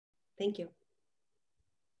Thank you.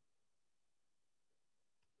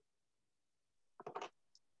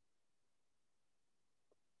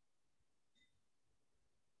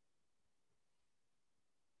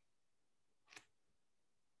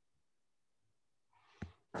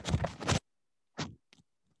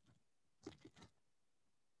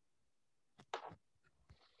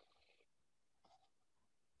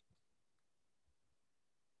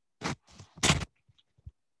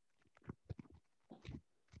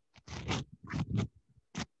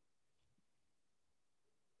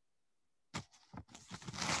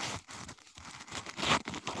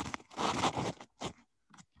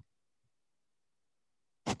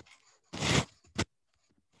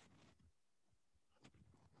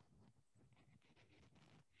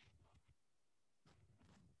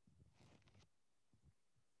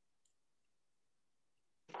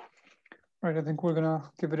 Right, I think we're gonna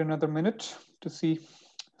give it another minute to see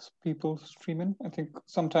people streaming. I think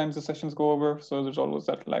sometimes the sessions go over, so there's always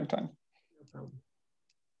that lag time. No problem.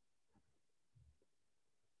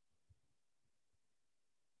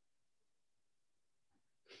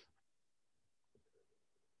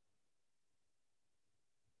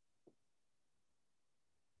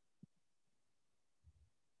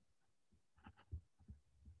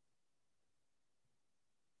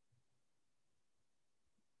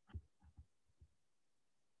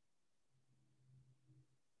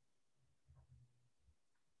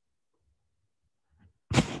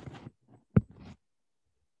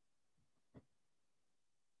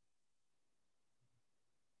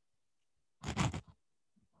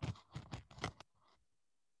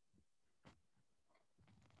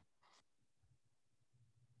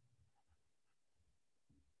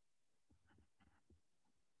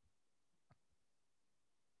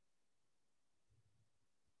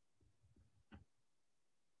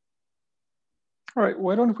 All right,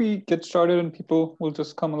 why don't we get started and people will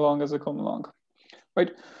just come along as they come along,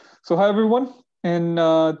 right? So hi, everyone. In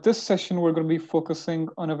this session, we're going to be focusing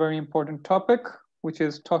on a very important topic, which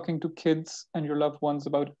is talking to kids and your loved ones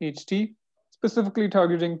about HD, specifically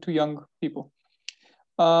targeting to young people.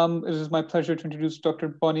 It is my pleasure to introduce Dr.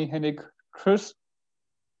 Bonnie Hennig-Trestman.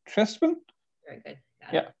 Very good.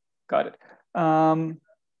 Got it.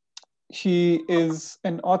 She is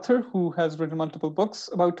an author who has written multiple books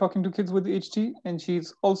about talking to kids with HD, and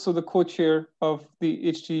she's also the co-chair of the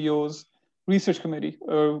HDYO's research committee,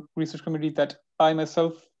 a research committee that I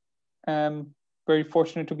myself am very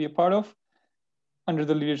fortunate to be a part of under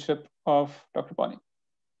the leadership of Dr. Bonnie.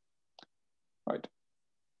 Right.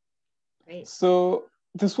 Great. So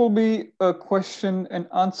this will be a question and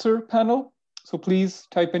answer panel. So please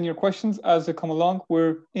type in your questions as they come along.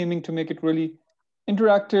 We're aiming to make it really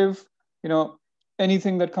interactive. You know,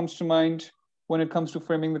 anything that comes to mind when it comes to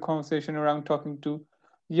framing the conversation around talking to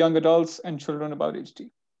young adults and children about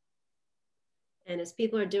HD. And as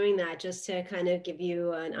people are doing that, just to kind of give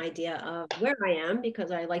you an idea of where I am,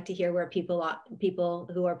 because I like to hear where people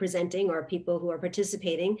who are presenting or people who are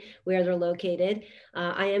participating, where they're located.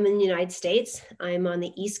 I am in the United States. I'm on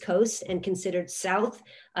the East Coast and considered south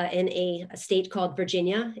in a state called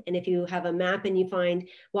Virginia. And if you have a map and you find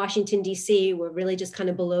Washington, D.C., we're really just kind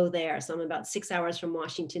of below there. So I'm about 6 hours from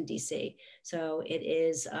Washington, D.C. So it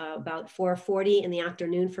is about 4:40 in the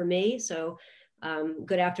afternoon for me. So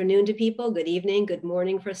good afternoon to people, good evening, good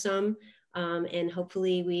morning for some, and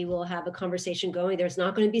hopefully we will have a conversation going. There's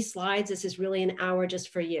not going to be slides. This is really an hour just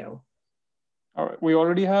for you. All right, we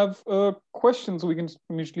already have questions. We can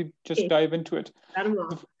immediately just dive into it.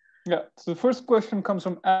 Yeah, so the first question comes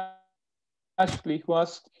from Ashley, who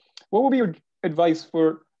asks, what would be your advice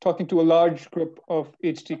for talking to a large group of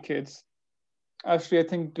HD kids? Ashley, I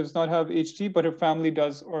think, does not have HD, but her family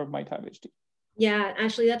does or might have HD. Yeah,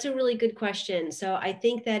 Ashley, that's a really good question. So I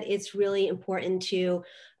think that it's really important to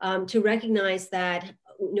recognize that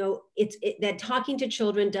that talking to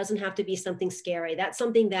children doesn't have to be something scary. That's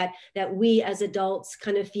something that we as adults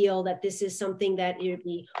kind of feel that this is something that would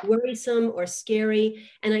be worrisome or scary.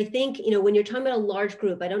 And I think, when you're talking about a large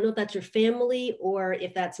group, I don't know if that's your family or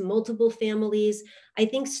if that's multiple families. I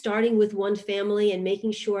think starting with one family and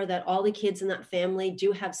making sure that all the kids in that family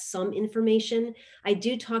do have some information. I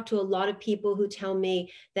do talk to a lot of people who tell me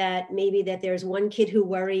that maybe that there's one kid who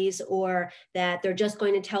worries or that they're just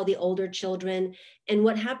going to tell the older children. And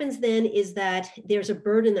what happens then is that there's a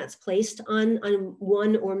burden that's placed on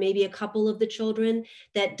one or maybe a couple of the children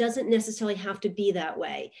that doesn't necessarily have to be that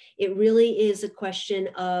way. It really is a question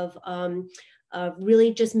of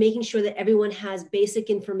really just making sure that everyone has basic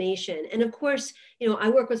information. And of course, I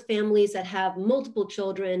work with families that have multiple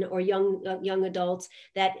children or young adults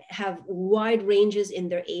that have wide ranges in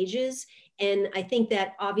their ages. And I think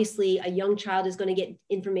that obviously a young child is going to get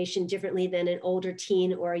information differently than an older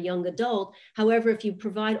teen or a young adult. However, if you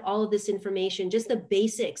provide all of this information, just the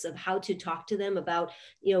basics of how to talk to them about,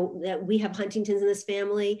 that we have Huntington's in this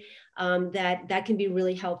family, that can be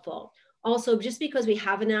really helpful. Also, just because we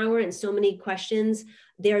have an hour and so many questions,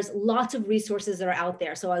 there's lots of resources that are out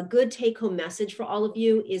there. So a good take-home message for all of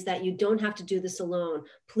you is that you don't have to do this alone.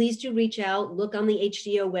 Please do reach out, look on the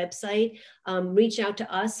HDYO website, reach out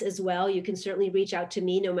to us as well. You can certainly reach out to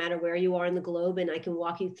me no matter where you are in the globe, and I can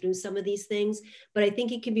walk you through some of these things. But I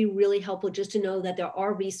think it can be really helpful just to know that there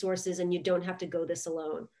are resources and you don't have to go this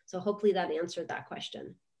alone. So hopefully that answered that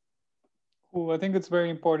question. Cool. I think it's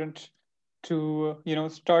very important to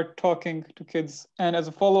start talking to kids. And as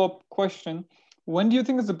a follow-up question, when do you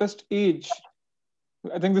think is the best age?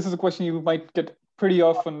 I think this is a question you might get pretty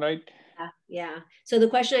often, right? Yeah. So the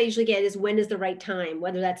question I usually get is, when is the right time,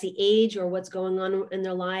 whether that's the age or what's going on in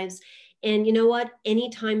their lives. And you know what?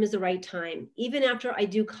 Any time is the right time. Even after I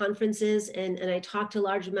do conferences and I talk to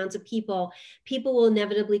large amounts of people, people will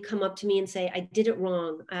inevitably come up to me and say, I did it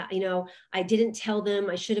wrong. I didn't tell them,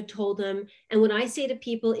 I should have told them. And what I say to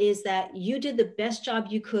people is that you did the best job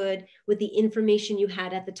you could with the information you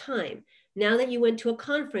had at the time. Now that you went to a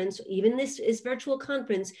conference, even this is virtual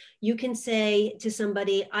conference, you can say to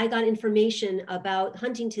somebody, I got information about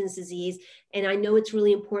Huntington's disease, and I know it's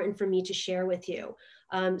really important for me to share with you.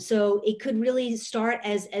 So it could really start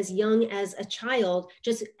as young as a child,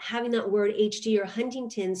 just having that word HD or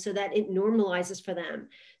Huntington's so that it normalizes for them.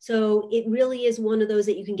 So it really is one of those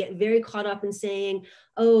that you can get very caught up in saying,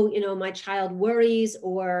 oh, my child worries,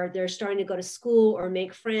 or they're starting to go to school or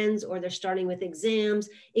make friends, or they're starting with exams.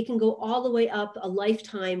 It can go all the way up a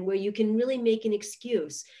lifetime where you can really make an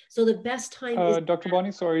excuse. So the best time is— Dr.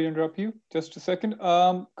 Bonnie, sorry to interrupt you. Just a second.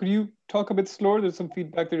 Could you talk a bit slower? There's some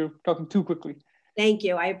feedback that you're talking too quickly. Thank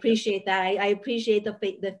you. I appreciate that. I appreciate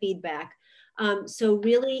the feedback. So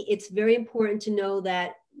really, it's very important to know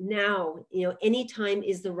that now, any time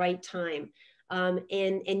is the right time.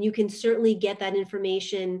 And you can certainly get that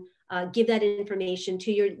information, give that information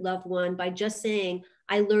to your loved one by just saying,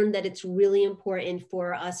 I learned that it's really important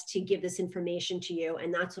for us to give this information to you,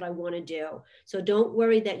 and that's what I want to do. So don't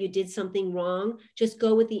worry that you did something wrong. Just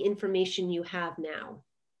go with the information you have now.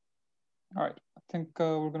 All right. I think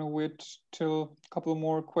we're going to wait till a couple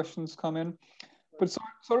more questions come in. But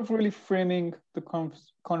sort of really framing the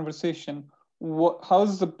conversation,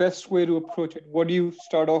 how's the best way to approach it? What do you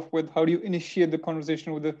start off with? How do you initiate the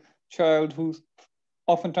conversation with a child who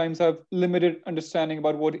oftentimes have limited understanding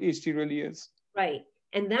about what HD really is? Right.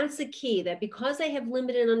 And that's the key, that because they have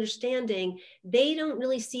limited understanding, they don't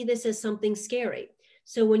really see this as something scary.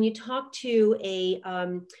 So when you talk to a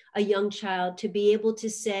young child, to be able to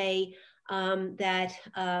say that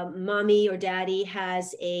mommy or daddy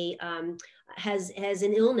has an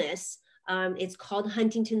illness, it's called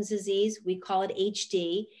Huntington's disease. We call it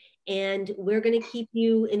HD. And we're going to keep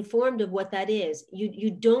you informed of what that is.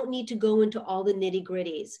 You don't need to go into all the nitty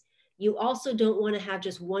gritties. You also don't want to have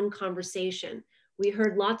just one conversation. We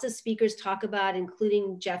heard lots of speakers talk about,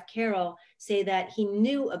 including Jeff Carroll, say that he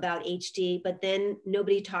knew about HD, but then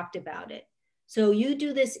nobody talked about it. So you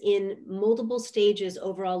do this in multiple stages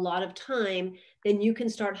over a lot of time, then you can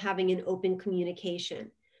start having an open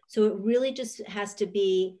communication. So it really just has to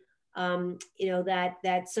be,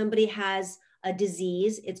 that somebody has a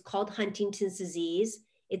disease. It's called Huntington's disease.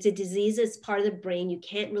 It's a disease that's part of the brain. You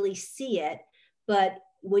can't really see it, but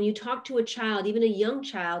when you talk to a child, even a young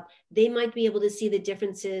child, they might be able to see the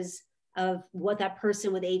differences of what that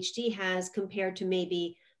person with HD has compared to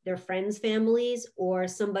maybe their friends' families or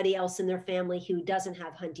somebody else in their family who doesn't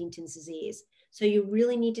have Huntington's disease. So you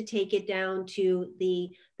really need to take it down to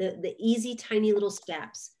the easy, tiny little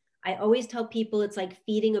steps. I always tell people it's like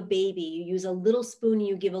feeding a baby. You use a little spoon and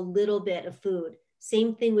you give a little bit of food.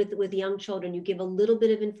 Same thing with young children. You give a little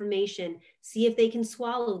bit of information, see if they can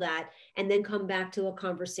swallow that, and then come back to a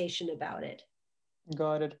conversation about it.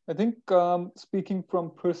 Got it. I think speaking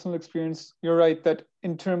from personal experience, you're right that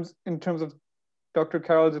in terms of Dr.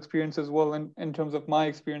 Carroll's experience as well, and in terms of my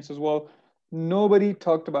experience as well, nobody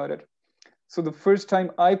talked about it. So the first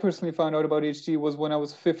time I personally found out about HD was when I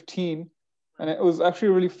was 15, and it was actually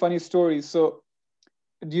a really funny story. So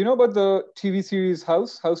do you know about the TV series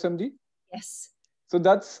House MD? Yes. So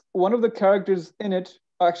that's one of the characters in it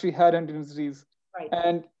actually had Huntington's disease. Right.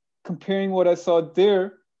 And comparing what I saw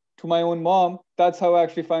there to my own mom, that's how I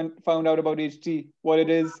actually found out about HD, what it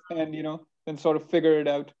is, and then sort of figure it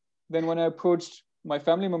out. Then when I approached my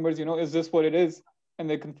family members, is this what it is? And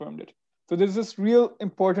they confirmed it. So there's this real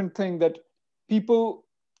important thing that people,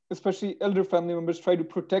 especially elder family members, try to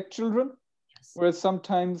protect children. Whereas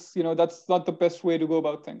sometimes, that's not the best way to go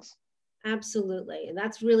about things. Absolutely. And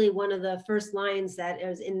that's really one of the first lines that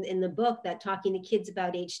is in the book, that talking to kids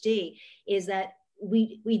about HD, is that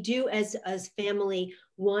we do as family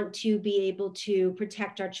want to be able to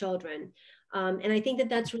protect our children. And I think that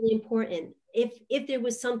that's really important. If there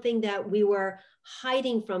was something that we were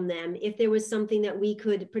hiding from them, if there was something that we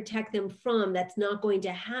could protect them from that's not going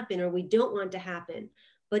to happen or we don't want to happen,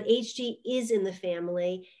 but HD is in the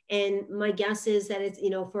family. And my guess is that it's,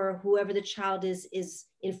 for whoever the child is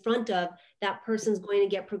in front of, that person's going to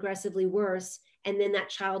get progressively worse. And then that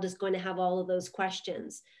child is going to have all of those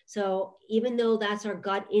questions. So even though that's our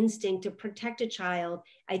gut instinct to protect a child,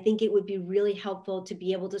 I think it would be really helpful to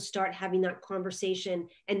be able to start having that conversation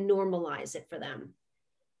and normalize it for them.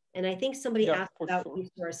 And I think somebody asked about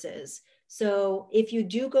resources. So if you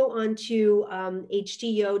do go on to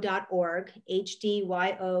HDYO.org,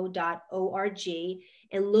 HDYO.org,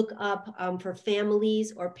 and look up for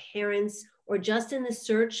families or parents, or just in the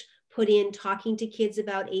search, put in talking to kids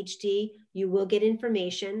about HD, you will get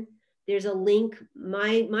information. There's a link.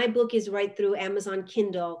 My book is right through Amazon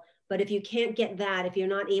Kindle, but if you can't get that, if you're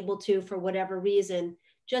not able to for whatever reason,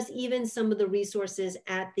 just even some of the resources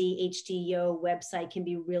at the HDYO website can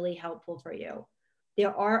be really helpful for you.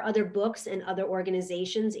 There are other books and other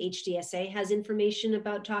organizations. HDSA has information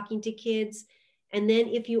about talking to kids. And then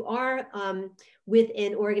if you are with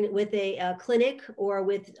a clinic or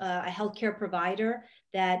with a healthcare provider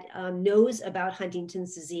that knows about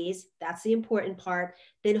Huntington's disease, that's the important part,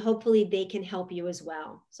 then hopefully they can help you as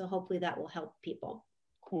well. So hopefully that will help people.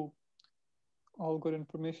 Cool. All good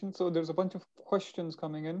information. So there's a bunch of questions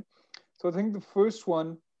coming in. So I think the first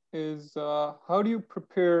one is, how do you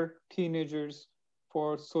prepare teenagers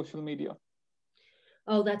for social media?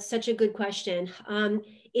 Oh, that's such a good question.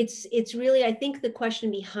 It's really, I think the question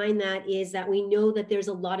behind that is that we know that there's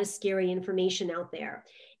a lot of scary information out there.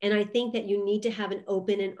 And I think that you need to have an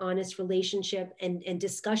open and honest relationship and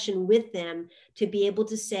discussion with them to be able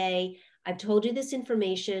to say, I've told you this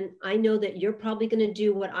information. I know that you're probably going to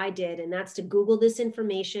do what I did, and that's to Google this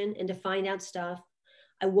information and to find out stuff.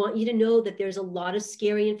 I want you to know that there's a lot of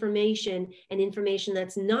scary information and information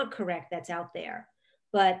that's not correct that's out there.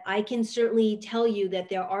 But I can certainly tell you that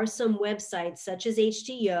there are some websites such as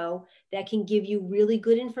HDYO that can give you really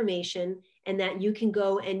good information, and that you can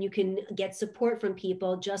go and you can get support from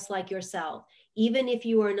people just like yourself. Even if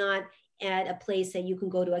you are not at a place that you can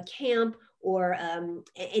go to a camp or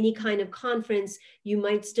any kind of conference, you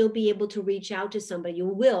might still be able to reach out to somebody. You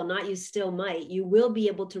will, not you still might, you will be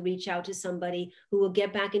able to reach out to somebody who will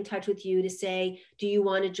get back in touch with you to say, do you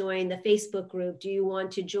want to join the Facebook group? Do you want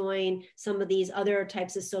to join some of these other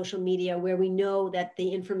types of social media where we know that the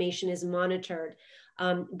information is monitored?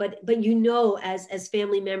 But as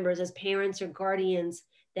family members, as parents or guardians,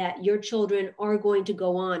 that your children are going to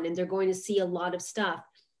go on and they're going to see a lot of stuff.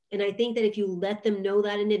 And I think that if you let them know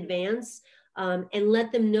that in advance, and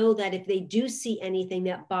let them know that if they do see anything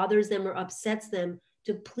that bothers them or upsets them,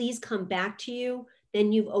 to please come back to you,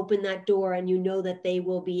 then you've opened that door and you know that they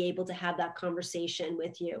will be able to have that conversation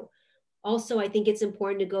with you. Also, I think it's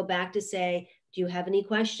important to go back to say, do you have any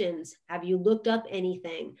questions? Have you looked up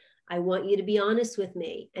anything? I want you to be honest with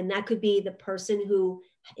me. And that could be the person who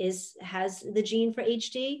has the gene for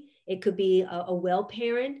HD. It could be a well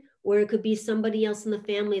parent, or it could be somebody else in the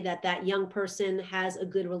family that young person has a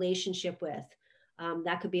good relationship with.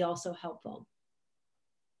 That could be also helpful.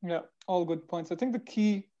 Yeah, all good points. I think the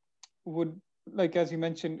key would, like, as you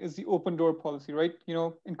mentioned, is the open door policy, right?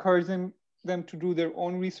 Encouraging them to do their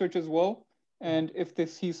own research as well. And if they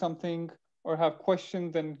see something or have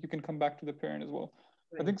questions, then you can come back to the parent as well.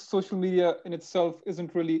 Right. I think social media in itself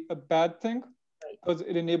isn't really a bad thing, because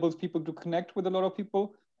it enables people to connect with a lot of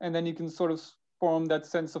people. And then you can sort of form that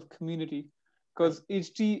sense of community, because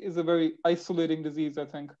HD is a very isolating disease, I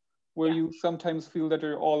think, where you sometimes feel that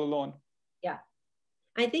you're all alone. Yeah.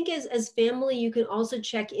 I think as family, you can also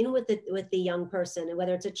check in with the young person, and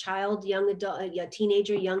whether it's a child, young adult, a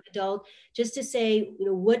teenager, young adult, just to say,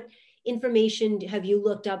 what information have you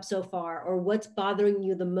looked up so far, or what's bothering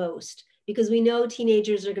you the most? Because we know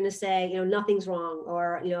teenagers are going to say, nothing's wrong,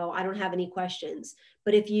 or, I don't have any questions.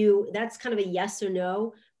 But that's kind of a yes or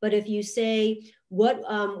no. But if you say, what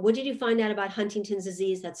did you find out about Huntington's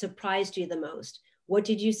disease that surprised you the most? What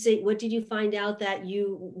did you say? What did you find out that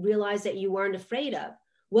you realized that you weren't afraid of?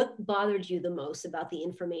 What bothered you the most about the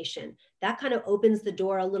information? That kind of opens the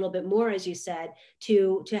door a little bit more, as you said,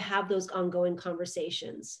 to have those ongoing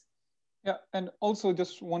conversations. Yeah, and also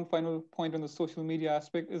just one final point on the social media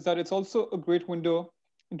aspect is that it's also a great window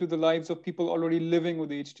into the lives of people already living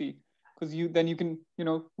with HD, because then you can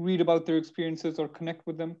read about their experiences or connect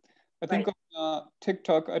with them. I think Right. on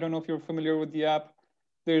TikTok, I don't know if you're familiar with the app,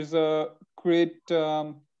 there's a great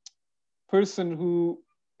person who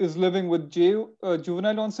is living with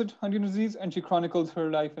juvenile onset Huntington's disease, and she chronicles her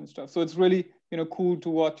life and stuff. So it's really, cool to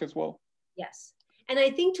watch as well. Yes. And I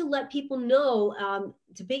think to let people know,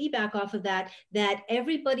 to piggyback off of that, that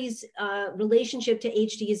everybody's relationship to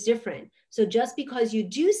HD is different. So just because you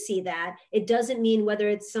do see that, it doesn't mean whether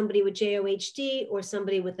it's somebody with JOHD or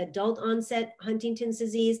somebody with adult onset Huntington's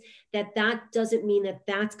disease, that doesn't mean that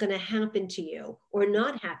that's going to happen to you or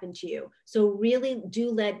not happen to you. So really do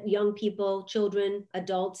let young people, children,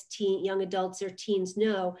 adults, young adults or teens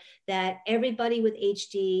know that everybody with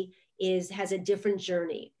HD has a different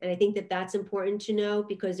journey. And I think that that's important to know,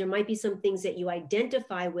 because there might be some things that you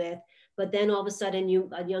identify with, but then all of a sudden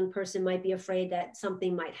a young person might be afraid that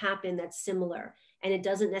something might happen that's similar. And it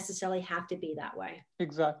doesn't necessarily have to be that way.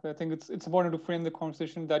 Exactly. I think it's important to frame the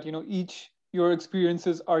conversation that, your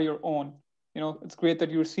experiences are your own. It's great that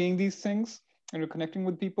you're seeing these things and you're connecting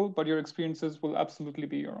with people, but your experiences will absolutely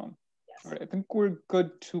be your own. Yes. All right. I think we're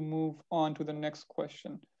good to move on to the next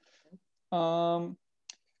question.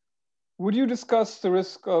 Would you discuss the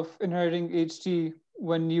risk of inheriting HD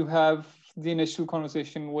when you have the initial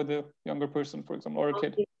conversation with a younger person, for example, or a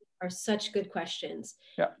kid? Are such good questions.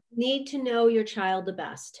 Yeah. You need to know your child the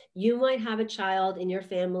best. You might have a child in your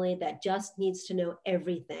family that just needs to know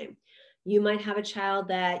everything. You might have a child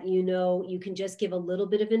that you can just give a little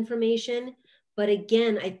bit of information. But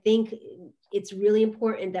again, I think it's really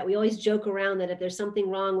important that we always joke around that if there's something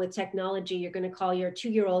wrong with technology, you're going to call your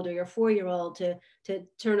 2-year-old or your 4-year-old to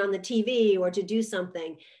turn on the TV or to do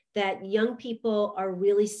something. That young people are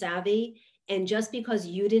really savvy. And just because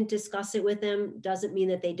you didn't discuss it with them doesn't mean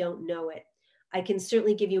that they don't know it. I can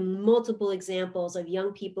certainly give you multiple examples of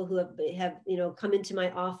young people who have come into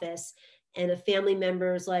my office, and a family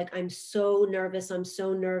member is like, I'm so nervous,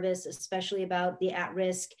 especially about the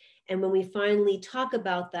at-risk. And when we finally talk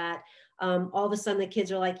about that, all of a sudden the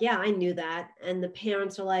kids are like, yeah, I knew that. And the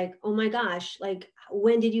parents are like, oh my gosh, like,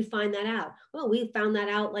 when did you find that out? Well, we found that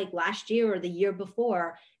out like last year or the year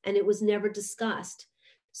before, and it was never discussed.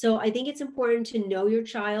 So I think it's important to know your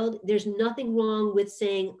child. There's nothing wrong with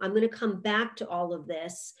saying, I'm going to come back to all of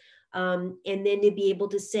this. And then to be able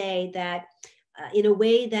to say that in a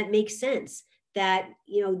way that makes sense, that,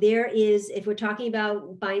 there is, if we're talking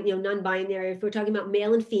about non-binary, if we're talking about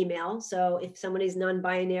male and female, so if somebody's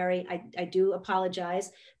non-binary, I do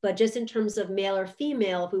apologize, but just in terms of male or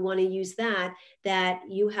female, if we want to use that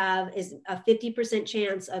you have is a 50%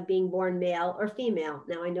 chance of being born male or female.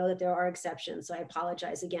 Now I know that there are exceptions, so I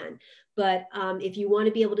apologize again. But if you want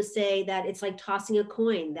to be able to say that it's like tossing a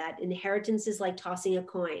coin, that inheritance is like tossing a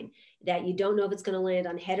coin, that you don't know if it's going to land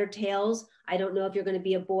on head or tails. I don't know if you're going to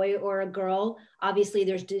be a boy or a girl. Obviously,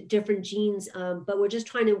 there's different genes, but we're just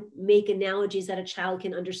trying to make analogies that a child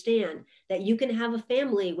can understand, that you can have a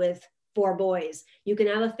family with 4 boys. You can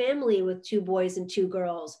have a family with 2 boys and 2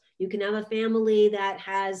 girls. You can have a family that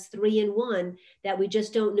has 3 and 1, that we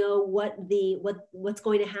just don't know what's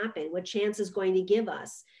going to happen, what chance is going to give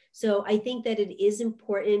us. So I think that it is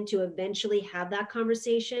important to eventually have that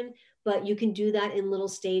conversation, but you can do that in little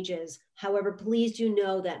stages. However, please do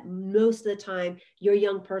know that most of the time your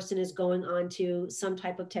young person is going on to some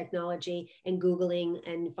type of technology and Googling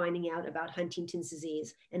and finding out about Huntington's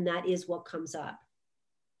disease. And that is what comes up.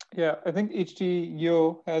 Yeah, I think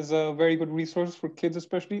HDYO has a very good resource for kids,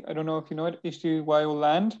 especially. I don't know if you know it, HDYO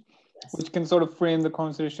Land, yes, which can sort of frame the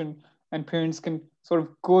conversation, and parents can sort of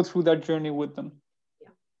go through that journey with them. Yeah.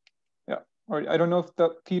 Yeah. All right. I don't know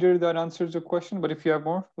if Peter, that answers your question, but if you have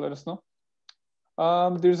more, let us know.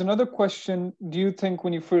 There's another question. Do you think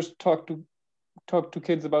when you first talk to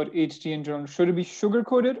kids about HD in general, should it be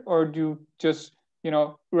sugar-coated, or do you just,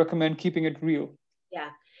 recommend keeping it real? Yeah.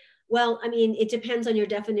 Well, I mean, it depends on your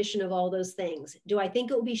definition of all those things. Do I think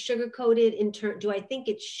it will be sugar-coated do I think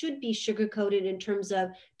it should be sugar-coated in terms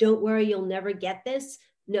of, don't worry, you'll never get this?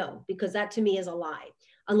 No, because that to me is a lie.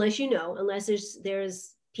 Unless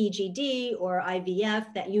there's PGD or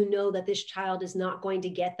IVF, that that this child is not going to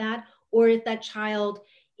get that, or if that child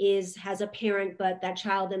has a parent, but that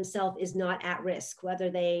child themselves is not at risk, whether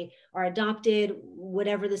they are adopted,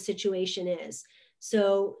 whatever the situation is.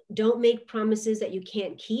 So don't make promises that you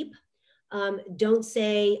can't keep. Don't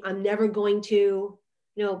say, I'm never going to,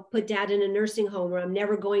 put dad in a nursing home, or I'm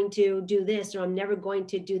never going to do this, or I'm never going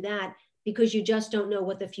to do that, because you just don't know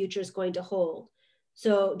what the future is going to hold.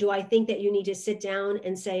 So do I think that you need to sit down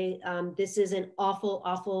and say, this is an awful,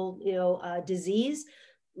 awful, disease?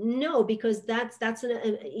 No, because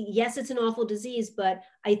yes, it's an awful disease, but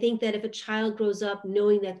I think that if a child grows up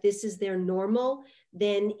knowing that this is their normal,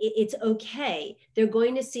 then it's okay. They're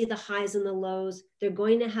going to see the highs and the lows. They're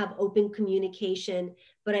going to have open communication.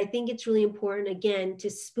 But I think it's really important, again, to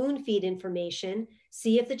spoon feed information,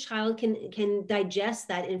 see if the child can digest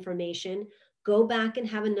that information, go back and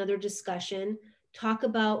have another discussion, talk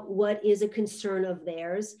about what is a concern of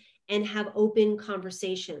theirs, and have open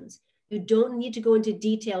conversations. You don't need to go into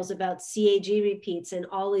details about CAG repeats and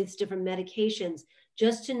all these different medications,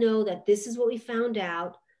 just to know that this is what we found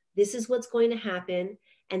out, this is what's going to happen,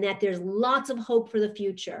 and that there's lots of hope for the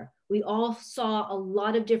future. We all saw a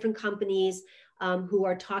lot of different companies who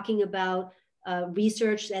are talking about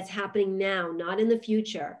research that's happening now, not in the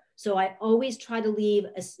future. So I always try to leave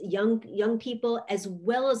young people as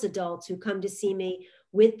well as adults who come to see me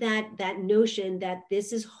with that notion that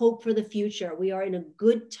this is hope for the future. We are in a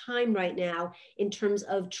good time right now in terms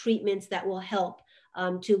of treatments that will help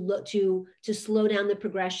to slow down the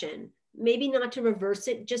progression. Maybe not to reverse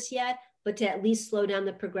it just yet, but to at least slow down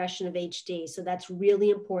the progression of HD. So that's really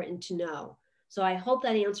important to know. So I hope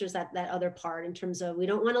that answers that other part in terms of, we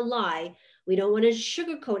don't want to lie. We don't want to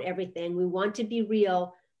sugarcoat everything. We want to be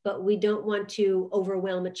real, but we don't want to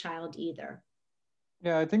overwhelm a child either.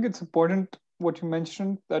 Yeah, I think it's important what you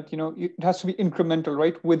mentioned, that it has to be incremental,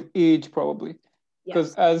 right? With age, probably. Because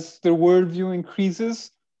Yes. as their worldview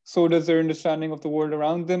increases, so does their understanding of the world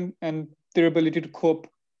around them and their ability to cope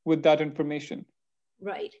with that information.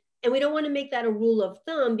 Right. And we don't want to make that a rule of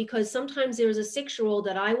thumb, because sometimes there's a 6-year-old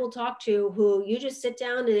that I will talk to who you just sit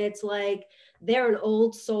down and it's like they're an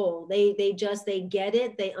old soul. They get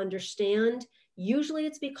it, they understand. Usually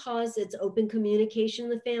it's because it's open communication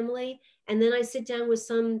in the family. And then I sit down with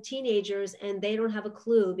some teenagers and they don't have a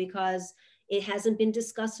clue because it hasn't been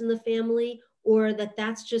discussed in the family, or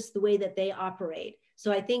that's just the way that they operate.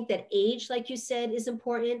 So I think that age, like you said, is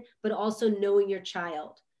important, but also knowing your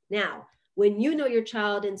child. Now, when you know your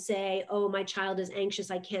child and say, oh, my child is anxious,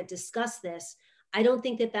 I can't discuss this, I don't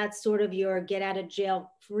think that that's sort of your get out of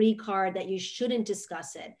jail free card, that you shouldn't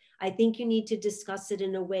discuss it. I think you need to discuss it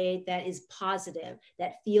in a way that is positive,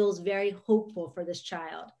 that feels very hopeful for this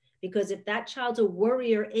child. Because if that child's a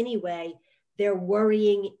worrier anyway, they're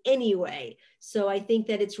worrying anyway. So I think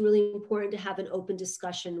that it's really important to have an open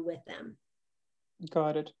discussion with them.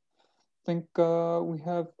 Got it. I think we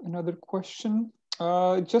have another question.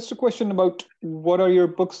 Just a question about, what are your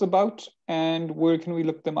books about and where can we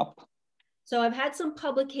look them up? So I've had some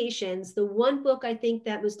publications. The one book I think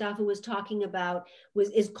that Mustafa was talking about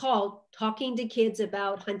is called Talking to Kids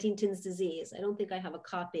About Huntington's Disease. I don't think I have a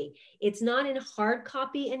copy. It's not in hard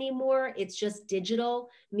copy anymore. It's just digital,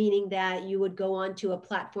 meaning that you would go onto a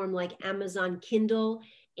platform like Amazon Kindle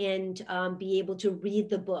and be able to read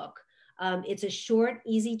the book. It's a short,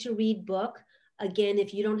 easy to read book. Again,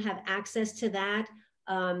 if you don't have access to that,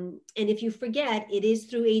 and if you forget, it is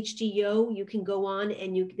through HDYO. You can go on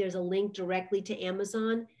and there's a link directly to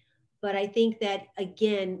Amazon. But I think that,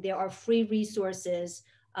 again, there are free resources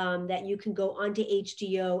that you can go onto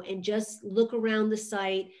HDYO and just look around the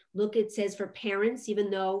site. Look, it says for parents, even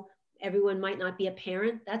though everyone might not be a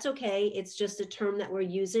parent. That's okay. It's just a term that we're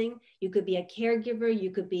using. You could be a caregiver. You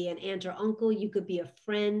could be an aunt or uncle. You could be a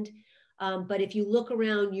friend. But if you look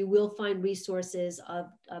around, you will find resources of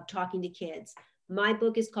talking to kids. My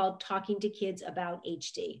book is called Talking to Kids About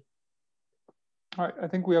HD. All right, I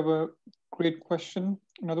think we have a great question,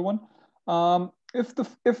 another one. If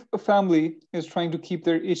a family is trying to keep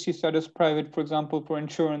their HD status private, for example, for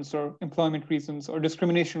insurance or employment reasons or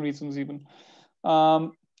discrimination reasons even,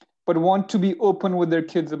 but want to be open with their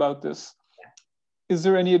kids about this, is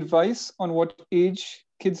there any advice on what age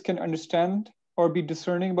kids can understand or be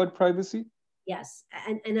discerning about privacy? Yes,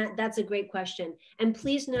 and that's a great question. And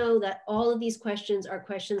please know that all of these questions are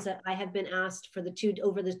questions that I have been asked for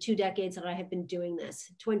over the 2 decades that I have been doing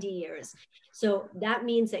this, 20 years. So that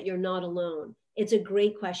means that you're not alone. It's a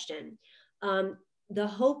great question. The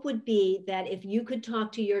hope would be that if you could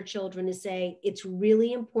talk to your children to say, it's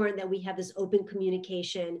really important that we have this open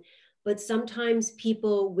communication, but sometimes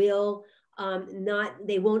people will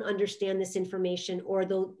they won't understand this information, or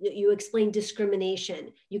you explain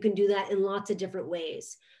discrimination. You can do that in lots of different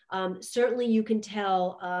ways. Certainly you can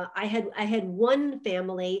tell, I had one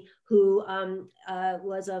family who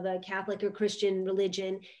was of a Catholic or Christian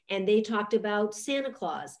religion, and they talked about Santa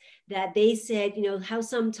Claus, that they said, how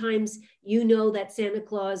sometimes that Santa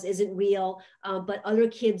Claus isn't real, but other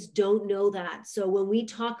kids don't know that. So when we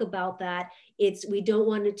talk about that, we don't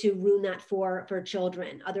want it to ruin that for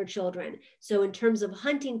children, other children. So in terms of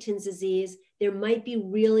Huntington's disease, there might be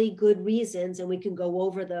really good reasons, and we can go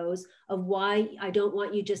over those, of why I don't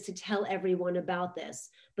want you just to tell everyone about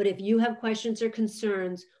this. But if you have questions or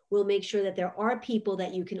concerns, we'll make sure that there are people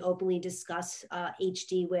that you can openly discuss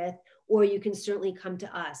HD with, or you can certainly come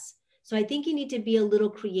to us. So I think you need to be a little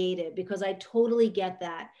creative, because I totally get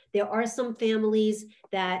that. There are some families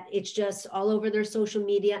that it's just all over their social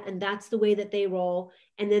media and that's the way that they roll.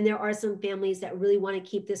 And then there are some families that really want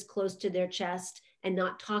to keep this close to their chest and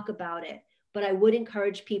not talk about it. But I would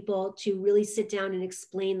encourage people to really sit down and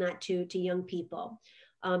explain that to young people.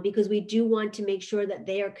 Because we do want to make sure that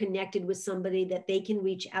they are connected with somebody that they can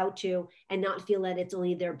reach out to and not feel that it's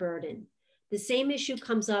only their burden. The same issue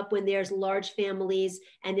comes up when there's large families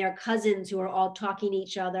and their cousins who are all talking to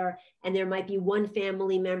each other, and there might be one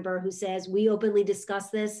family member who says, we openly discuss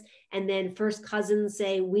this, and then first cousins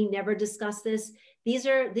say, we never discuss this. These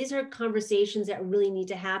are conversations that really need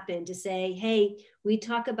to happen, to say, hey, we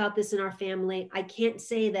talk about this in our family. I can't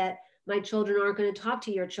say that my children aren't going to talk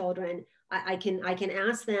to your children. I can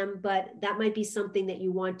ask them, but that might be something that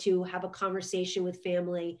you want to have a conversation with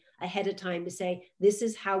family ahead of time to say, this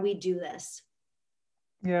is how we do this.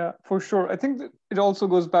 Yeah, for sure. I think that it also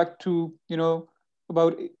goes back to,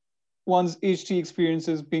 about one's HD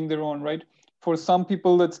experiences being their own, right? For some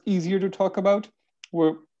people, that's easier to talk about,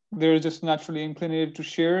 where they're just naturally inclined to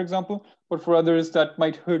share example, but for others that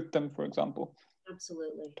might hurt them, for example.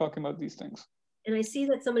 Absolutely. Talking about these things. And I see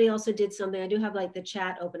that somebody also did something. I do have like the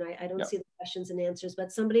chat open. I don't see the questions and answers,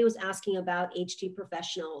 but somebody was asking about HD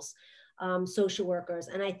professionals, social workers.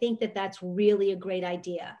 And I think that that's really a great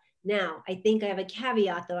idea. Now, I think I have a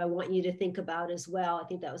caveat that I want you to think about as well. I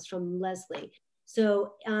think that was from Leslie.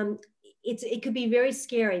 So it could be very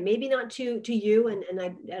scary, maybe not to you. And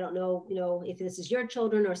I don't know, if this is your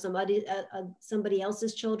children or somebody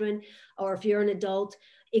else's children, or if you're an adult.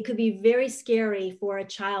 It could be very scary for a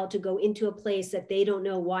child to go into a place that they don't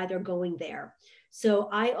know why they're going there. So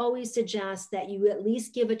I always suggest that you at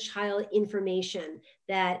least give a child information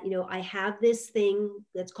that, I have this thing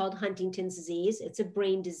that's called Huntington's disease. It's a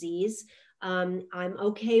brain disease. I'm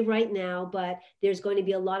okay right now, but there's going to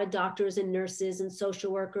be a lot of doctors and nurses and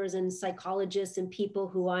social workers and psychologists and people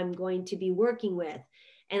who I'm going to be working with.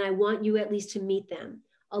 And I want you at least to meet them.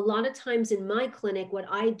 A lot of times in my clinic, what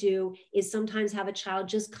I do is sometimes have a child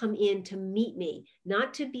just come in to meet me,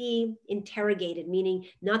 not to be interrogated, meaning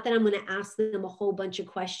not that I'm going to ask them a whole bunch of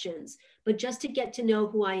questions, but just to get to know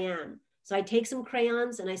who I am. So I take some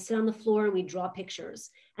crayons and I sit on the floor and we draw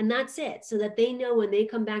pictures. And that's it, so that they know when they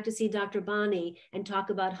come back to see Dr. Bani and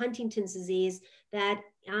talk about Huntington's disease, that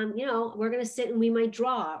we're going to sit and we might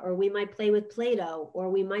draw, or we might play with Play-Doh, or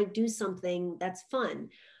we might do something that's fun.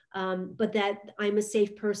 But that I'm a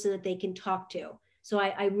safe person that they can talk to. So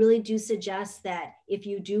I really do suggest that if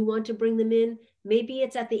you do want to bring them in, maybe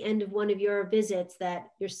it's at the end of one of your visits that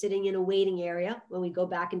you're sitting in a waiting area when we go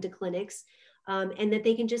back into clinics, and that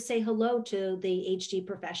they can just say hello to the HD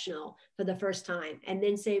professional for the first time, and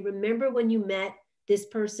then say, remember when you met this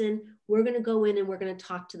person? We're going to go in and we're going to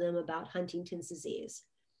talk to them about Huntington's disease.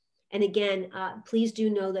 And again, please do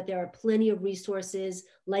know that there are plenty of resources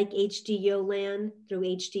like HDYO Land through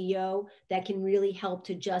HDYO that can really help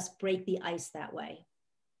to just break the ice that way.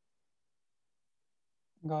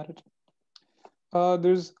 Got it.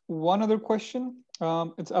 There's one other question.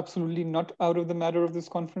 It's absolutely not out of the matter of this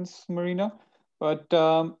conference, Marina, but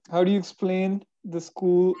how do you explain the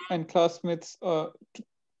school and classmates of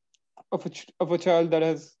a child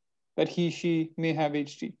that she may have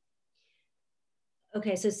HD?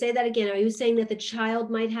 Okay, so say that again. Are you saying that the child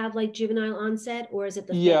might have like juvenile onset, or is it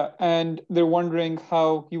the Yeah, and they're wondering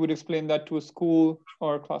how you would explain that to a school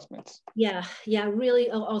or classmates. Yeah, really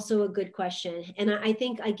also a good question. And I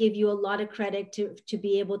think I give you a lot of credit to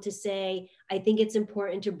be able to say, I think it's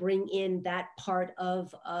important to bring in that part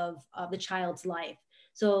of the child's life.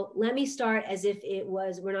 So let me start as if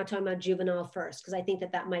we're not talking about juvenile first, because I think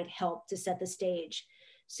that might help to set the stage.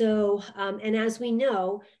 So, and as we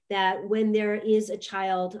know that when there is a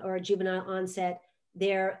child or a juvenile onset,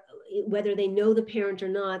 whether they know the parent or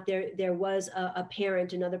not, there was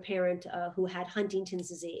another parent who had Huntington's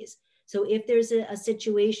disease. So if there's a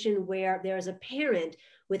situation where there's a parent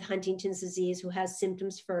with Huntington's disease who has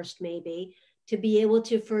symptoms first, maybe, to be able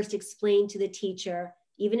to first explain to the teacher,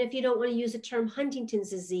 even if you don't want to use the term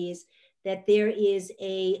Huntington's disease, that there is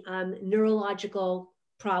a neurological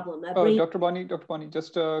problem. Dr. Bani,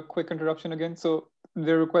 just a quick interruption again. So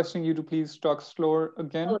they're requesting you to please talk slower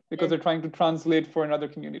again, because they're trying to translate for another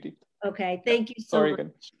community. Okay, thank you so much.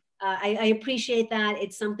 Again. I appreciate that.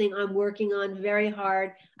 It's something I'm working on very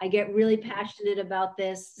hard. I get really passionate about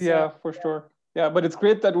this. So, yeah, for sure. Yeah, but it's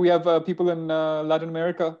great that we have people in Latin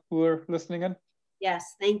America who are listening in.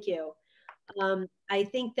 Yes, thank you. I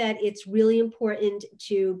think that it's really important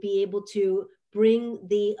to be able to bring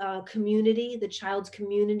the community, the child's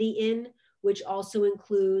community in, which also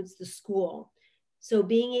includes the school. So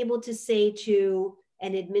being able to say to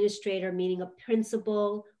an administrator, meaning a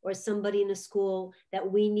principal or somebody in a school, that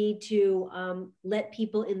we need to let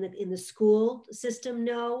people in the school system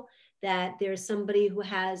know that there's somebody who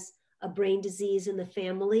has a brain disease in the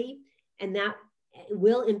family, and that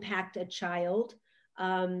will impact a child.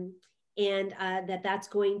 And that's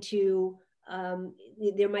going to,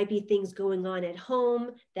 there might be things going on at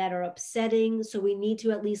home that are upsetting. So we need to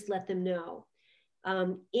at least let them know.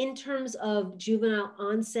 In terms of juvenile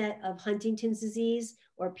onset of Huntington's disease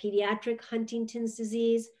or pediatric Huntington's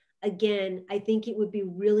disease, again, I think it would be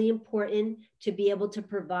really important to be able to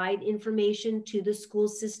provide information to the school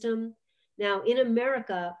system. Now, in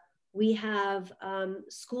America, we have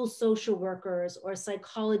school social workers or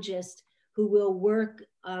psychologists who will work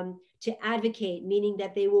to advocate, meaning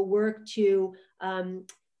that they will work to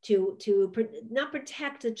not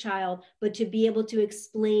protect the child, but to be able to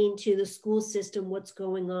explain to the school system what's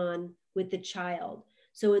going on with the child.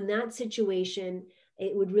 So in that situation,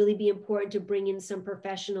 it would really be important to bring in some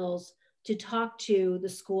professionals to talk to the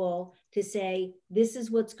school to say, this is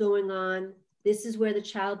what's going on, this is where the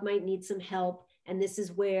child might need some help, and this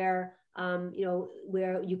is where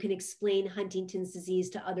where you can explain Huntington's disease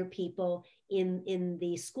to other people in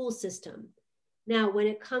the school system. Now, when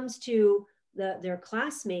it comes to their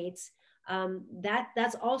classmates,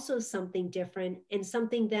 that's also something different, and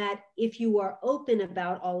something that if you are open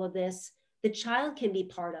about all of this, the child can be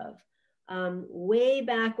part of. Way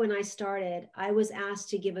back when I started, I was asked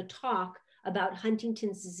to give a talk about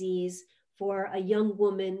Huntington's disease for a young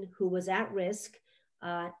woman who was at risk,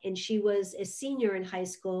 and she was a senior in high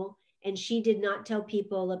school, and she did not tell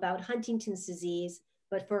people about Huntington's disease,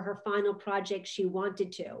 but for her final project, she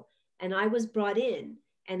wanted to. And I was brought in,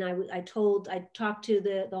 and I talked to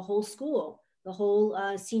the whole school, the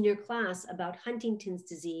whole senior class about Huntington's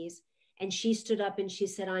disease. And she stood up and she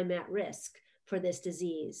said, I'm at risk for this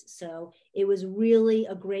disease. So it was really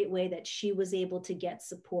a great way that she was able to get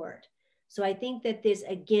support. So I think that this,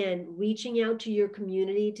 again, reaching out to your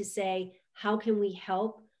community to say, how can we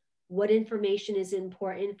help? What information is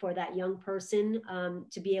important for that young person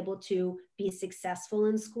to be able to be successful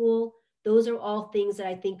in school? Those are all things that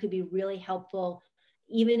I think could be really helpful,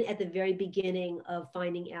 even at the very beginning of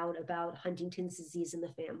finding out about Huntington's disease in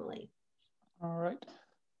the family. All right.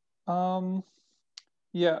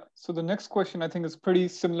 Yeah, so the next question I think is pretty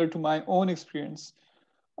similar to my own experience.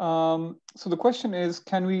 So the question is,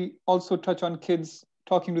 can we also touch on kids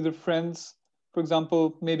talking to their friends? For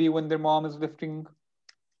example, maybe when their mom is lifting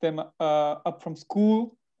them up from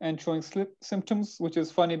school and showing symptoms, which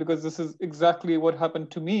is funny because this is exactly what happened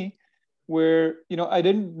to me, where I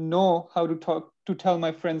didn't know how to tell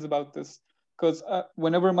my friends about this, because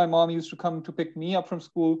whenever my mom used to come to pick me up from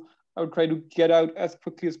school, I would try to get out as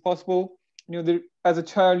quickly as possible. As a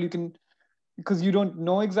child, you can, because you don't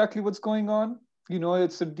know exactly what's going on,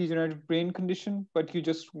 it's a degenerative brain condition, but you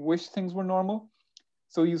just wish things were normal.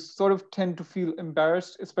 So you sort of tend to feel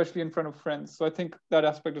embarrassed, especially in front of friends. So I think that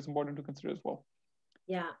aspect is important to consider as well.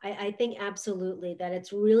 Yeah, I think absolutely that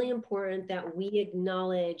it's really important that we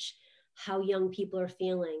acknowledge how young people are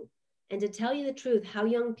feeling. And to tell you the truth, how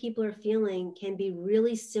young people are feeling can be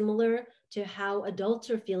really similar to how adults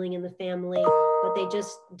are feeling in the family, but they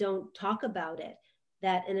just don't talk about it.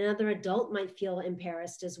 That another adult might feel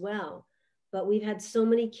embarrassed as well. But we've had so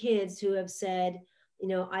many kids who have said,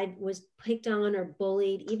 I was picked on or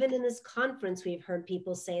bullied. Even in this conference, we've heard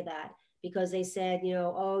people say that because they said,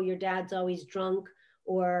 oh, your dad's always drunk,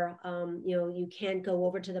 or you can't go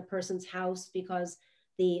over to the person's house because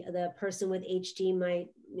the person with HD might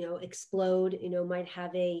explode, might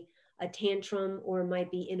have a tantrum or might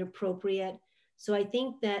be inappropriate. So I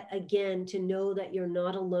think that, again, to know that you're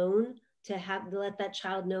not alone, to let that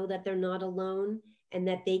child know that they're not alone and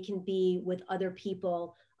that they can be with other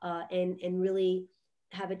people and really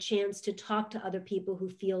have a chance to talk to other people who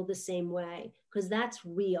feel the same way, because that's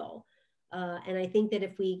real. And I think that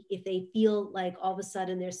if they feel like all of a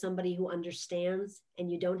sudden there's somebody who understands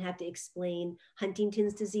and you don't have to explain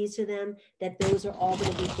Huntington's disease to them, that those are all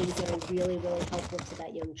going to be things that are really, really helpful to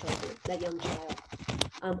that young child.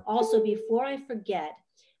 Also, before I forget,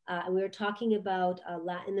 we were talking about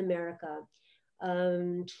Latin America.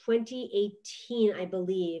 2018, I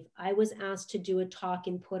believe, I was asked to do a talk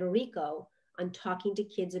in Puerto Rico on talking to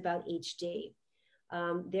kids about HD.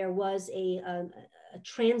 There was a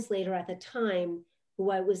translator at the time who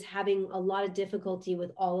I was having a lot of difficulty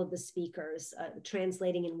with all of the speakers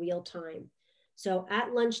translating in real time. So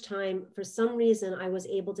at lunchtime, for some reason, I was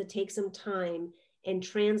able to take some time and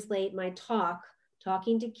translate my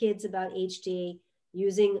talking to kids about HD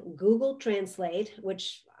using Google Translate,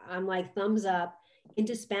 which I'm like thumbs up,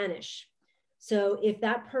 into Spanish. So if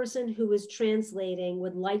that person who is translating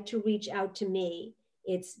would like to reach out to me,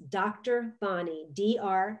 it's Dr. Bonnie,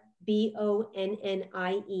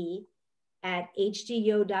 DRBONNIE at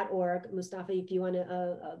HDYO.org. Mustafa, if you want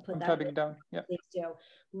to put that typing down, yeah. Please do.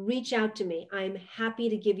 Reach out to me. I'm happy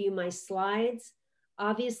to give you my slides.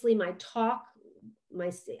 Obviously, my talk,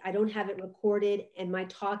 I don't have it recorded and my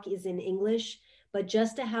talk is in English, but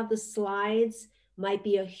just to have the slides might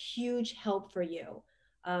be a huge help for you.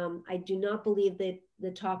 I do not believe that the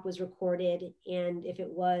talk was recorded, and if it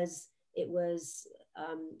was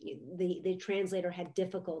the translator had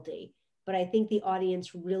difficulty. But I think the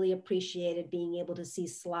audience really appreciated being able to see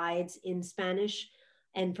slides in Spanish.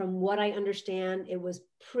 And from what I understand, it was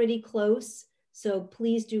pretty close. So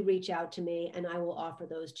please do reach out to me and I will offer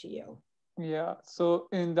those to you. Yeah, so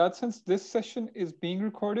in that sense, this session is being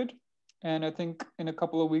recorded. And I think in a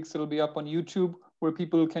couple of weeks, it'll be up on YouTube where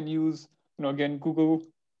people can use, again, Google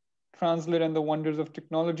Translate and the wonders of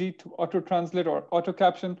technology to auto-translate or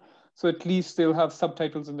auto-caption. So at least they'll have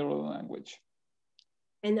subtitles in their own language.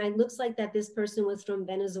 And it looks like that this person was from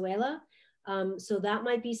Venezuela. So that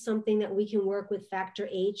might be something that we can work with Factor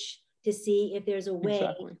H to see if there's a way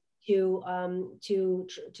to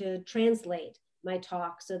translate my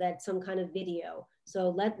talk so that some kind of video. So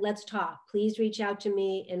let's talk. Please reach out to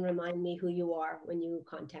me and remind me who you are when you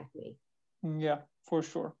contact me. Yeah, for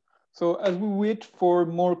sure. So as we wait for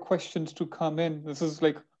more questions to come in, this is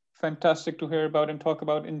like fantastic to hear about and talk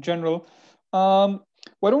about in general.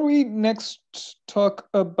 Why don't we next talk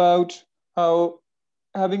about how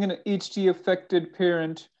having an HD affected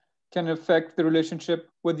parent can affect the relationship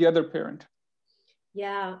with the other parent?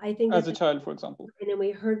 Yeah, I think as a child, for example. And then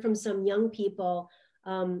we heard from some young people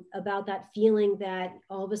about that feeling that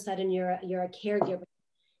all of a sudden you're a caregiver.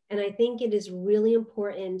 And I think it is really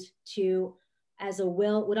important to, as a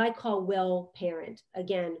what I call well parent,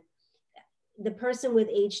 again, the person with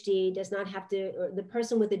HD does not have to, or the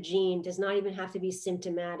person with a gene does not even have to be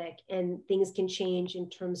symptomatic, and things can change in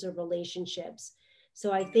terms of relationships.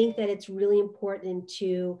 So I think that it's really important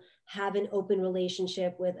to have an open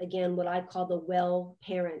relationship with, again, what I call the well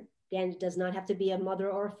parent. Again, it does not have to be a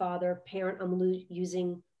mother or a father. Parent, I'm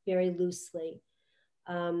using very loosely.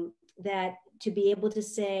 That to be able to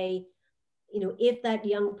say, if that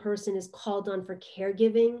young person is called on for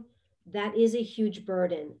caregiving, that is a huge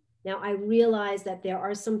burden. Now, I realize that there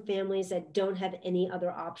are some families that don't have any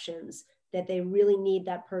other options, that they really need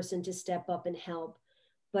that person to step up and help.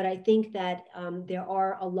 But I think that there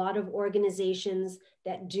are a lot of organizations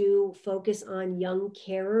that do focus on young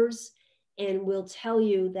carers and will tell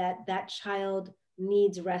you that that child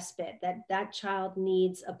needs respite, that that child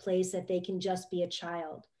needs a place that they can just be a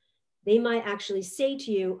child. They might actually say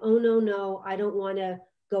to you, oh, no, I don't want to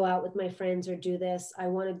go out with my friends or do this. I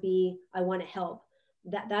want to help.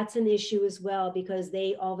 That's an issue as well, because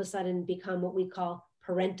they all of a sudden become what we call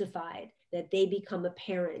parentified, that they become a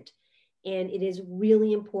parent. And it is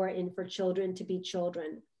really important for children to be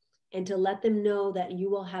children and to let them know that you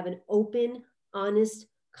will have an open, honest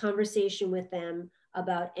conversation with them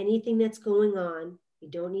about anything that's going on. You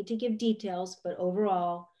don't need to give details, but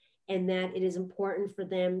overall, and that it is important for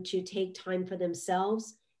them to take time for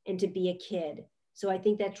themselves and to be a kid. So I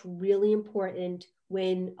think that's really important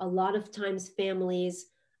when a lot of times families,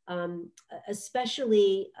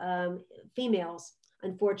 especially females,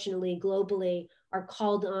 unfortunately, globally, are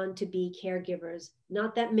called on to be caregivers.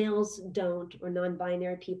 Not that males don't or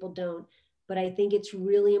non-binary people don't, but I think it's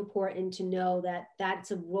really important to know that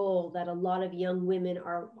that's a role that a lot of young women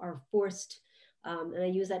are forced, and I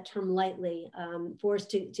use that term lightly,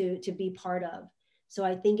 forced to be part of. So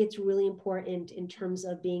I think it's really important in terms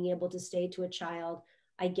of being able to say to a child,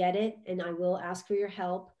 I get it, and I will ask for your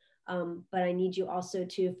help, but I need you also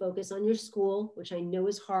to focus on your school, which I know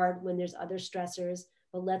is hard when there's other stressors,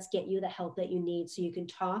 but let's get you the help that you need so you can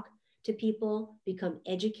talk to people, become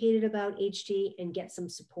educated about HD, and get some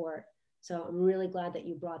support. So I'm really glad that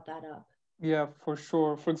you brought that up. Yeah, for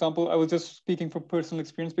sure. For example, I was just speaking from personal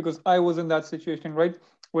experience because I was in that situation, right?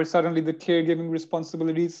 Where suddenly the caregiving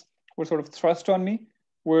responsibilities were sort of thrust on me,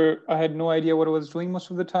 where I had no idea what I was doing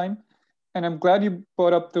most of the time. And I'm glad you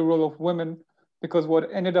brought up the role of women, because what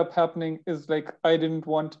ended up happening is like, I didn't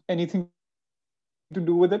want anything to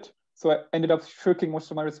do with it. So I ended up shirking most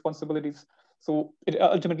of my responsibilities. So it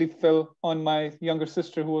ultimately fell on my younger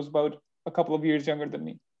sister, who was about a couple of years younger than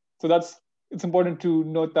me. So that's it's important to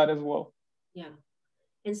note that as well. Yeah.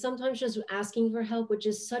 And sometimes just asking for help, which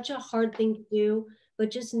is such a hard thing to do,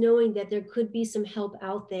 but just knowing that there could be some help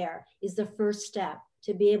out there is the first step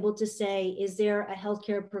to be able to say, is there a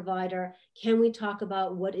healthcare provider? Can we talk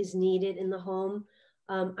about what is needed in the home?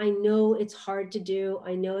 I know it's hard to do.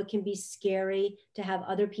 I know it can be scary to have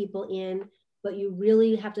other people in, but you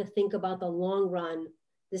really have to think about the long run.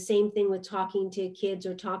 The same thing with talking to kids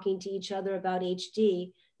or talking to each other about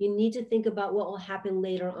HD. You need to think about what will happen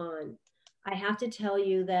later on. I have to tell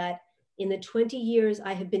you that in the 20 years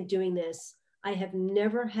I have been doing this, I have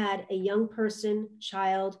never had a young person,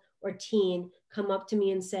 child, or teen come up to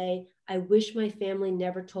me and say, I wish my family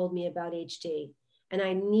never told me about HD. And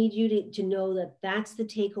I need you to know that that's the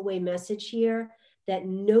takeaway message here, that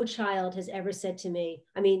no child has ever said to me,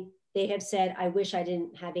 I mean, they have said, I wish I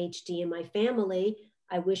didn't have HD in my family.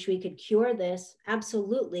 I wish we could cure this.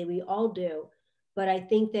 Absolutely, we all do. But I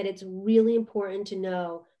think that it's really important to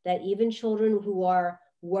know that even children who are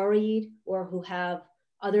worried or who have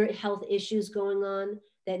other health issues going on,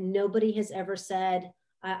 that nobody has ever said,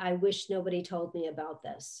 I wish nobody told me about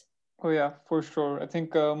this. Oh yeah, for sure. I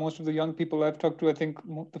think most of the young people I've talked to, I think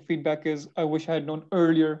the feedback is, I wish I had known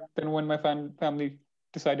earlier than when my family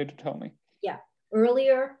decided to tell me. Yeah,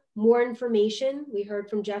 earlier, more information. We heard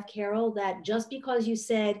from Jeff Carroll that just because you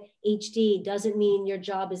said HD doesn't mean your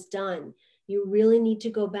job is done. You really need to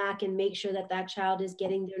go back and make sure that that child is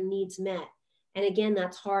getting their needs met. And again,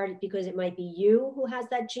 that's hard because it might be you who has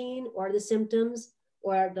that gene or the symptoms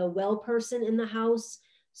or the well person in the house.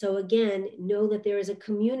 So again, know that there is a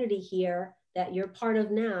community here that you're part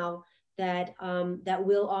of now that, that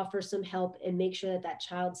will offer some help and make sure that that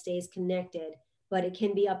child stays connected. But it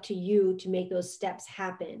can be up to you to make those steps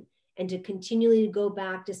happen and to continually go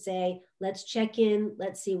back to say, let's check in,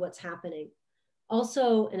 let's see what's happening.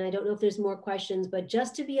 Also, and I don't know if there's more questions, but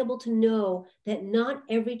just to be able to know that not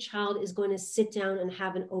every child is going to sit down and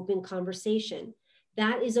have an open conversation.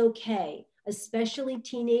 That is okay. Especially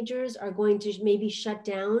teenagers are going to maybe shut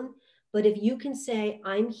down. But if you can say,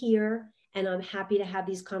 I'm here and I'm happy to have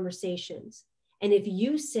these conversations. And if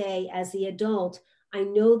you say as the adult, I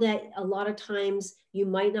know that a lot of times you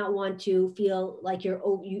might not want to feel like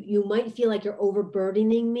you might feel like you're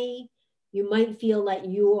overburdening me. You might feel like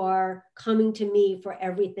you are coming to me for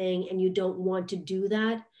everything and you don't want to do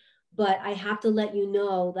that. But I have to let you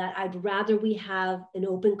know that I'd rather we have an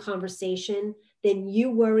open conversation than you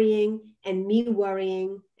worrying and me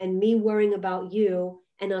worrying about you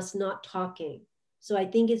and us not talking. So I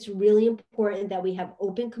think it's really important that we have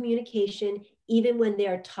open communication, even when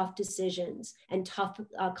there are tough decisions and tough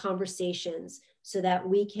conversations, so that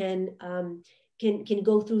we can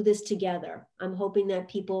go through this together. I'm hoping that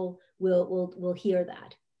people will hear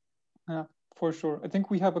that. Yeah, for sure. I think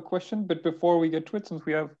we have a question, but before we get to it, since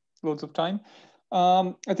we have loads of time,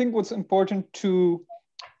 I think what's important to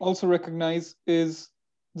also recognize is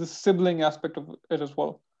the sibling aspect of it as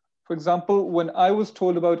well. For example, when I was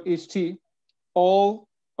told about HT, all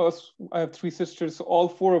us, I have 3 sisters, so all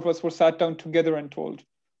 4 of us were sat down together and told.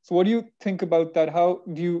 So what do you think about that? How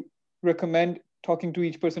do you recommend talking to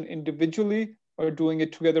each person individually or doing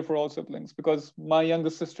it together for all siblings? Because my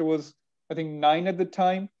youngest sister was, I think, 9 at the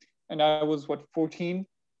time, and I was, 14?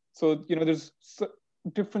 So, there's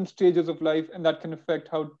different stages of life, and that can affect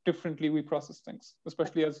how differently we process things,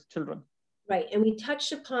 especially as children. Right, and we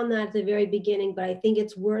touched upon that at the very beginning, but I think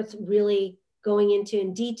it's worth really going into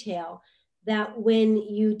in detail that when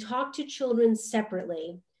you talk to children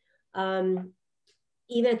separately,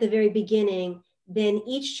 even at the very beginning, then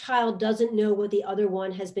each child doesn't know what the other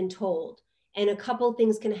one has been told. And a couple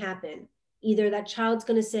things can happen. Either that child's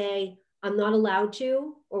going to say, I'm not allowed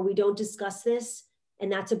to, or we don't discuss this,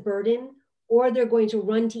 and that's a burden, or they're going to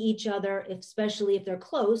run to each other, especially if they're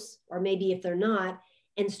close, or maybe if they're not,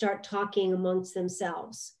 and start talking amongst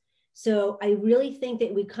themselves. So I really think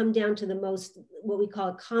that we come down to the most, what we call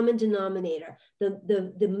a common denominator,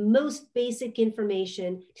 the most basic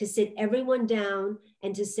information to sit everyone down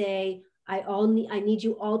and to say, I need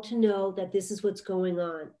you all to know that this is what's going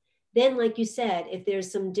on. Then, like you said, if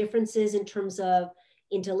there's some differences in terms of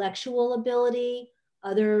intellectual ability,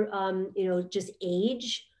 other, just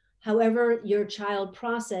age, however your child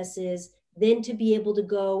processes, then to be able to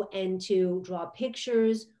go and to draw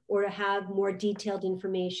pictures or to have more detailed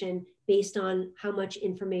information based on how much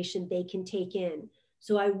information they can take in.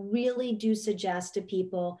 So I really do suggest to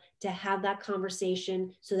people to have that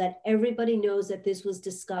conversation so that everybody knows that this was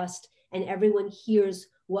discussed and everyone hears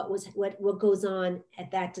what goes on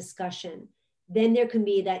at that discussion. Then there can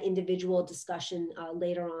be that individual discussion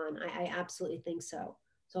later on. I absolutely think so.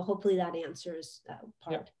 So hopefully that answers that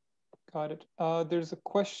part. Yeah, got it. There's a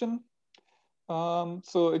question.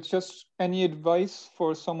 So it's just any advice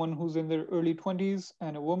for someone who's in their early 20s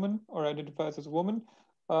and a woman or identifies as a woman,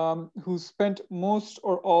 who spent most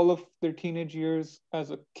or all of their teenage years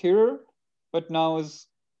as a carer, but now is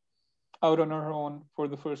out on her own for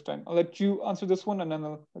the first time. I'll let you answer this one and then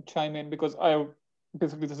I'll chime in because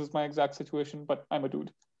basically this is my exact situation, but I'm a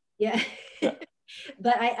dude. Yeah. Yeah.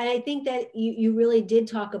 But I think that you really did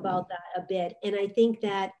talk about that a bit. And I think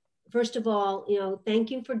that, first of all,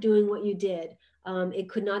 thank you for doing what you did. It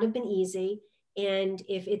could not have been easy. And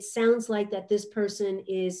if it sounds like that this person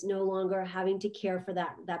is no longer having to care for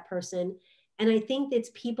that person, and I think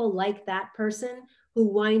it's people like that person who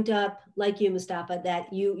wind up, like you, Mustafa,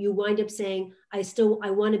 that you wind up saying, I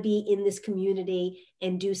want to be in this community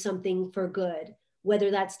and do something for good.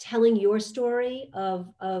 Whether that's telling your story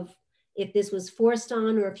of if this was forced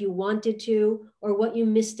on or if you wanted to, or what you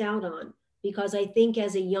missed out on. Because I think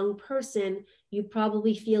as a young person, you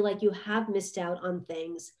probably feel like you have missed out on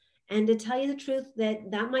things. And to tell you the truth,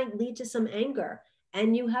 that might lead to some anger,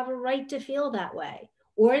 and you have a right to feel that way.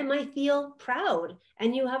 Or it might feel proud,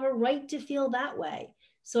 and you have a right to feel that way.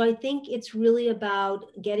 So I think it's really about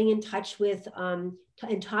getting in touch with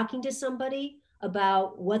and talking to somebody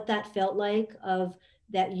about what that felt like, of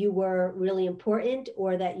that you were really important,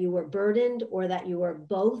 or that you were burdened, or that you were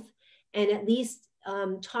both, and at least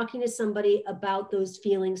talking to somebody about those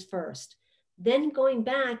feelings first. Then going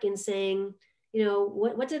back and saying,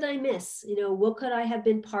 what did I miss? What could I have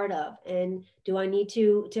been part of? And do I need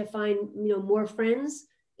to find, more friends?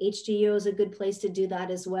 HDYO is a good place to do that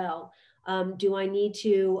as well. Do I need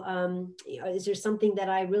to, is there something that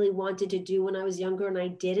I really wanted to do when I was younger and I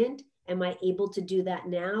didn't? Am I able to do that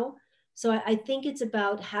now? So I think it's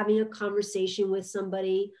about having a conversation with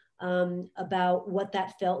somebody about what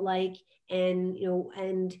that felt like. And,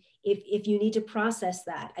 and if you need to process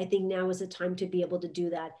that, I think now is the time to be able to do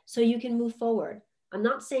that so you can move forward. I'm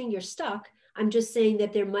not saying you're stuck. I'm just saying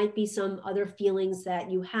that there might be some other feelings that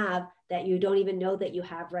you have that you don't even know that you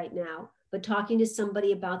have right now. But talking to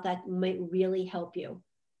somebody about that might really help you.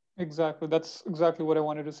 Exactly. That's exactly what I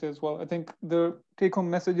wanted to say as well. I think the take home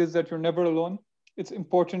message is that you're never alone. It's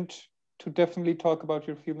important to definitely talk about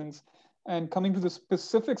your feelings. And coming to the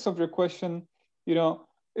specifics of your question,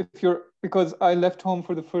 if you're, because I left home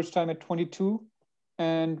for the first time at 22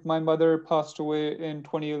 and my mother passed away in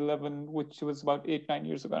 2011, which was about 8, 9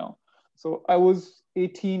 years ago now. So I was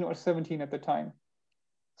 18 or 17 at the time.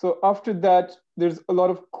 So after that, there's a lot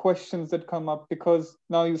of questions that come up because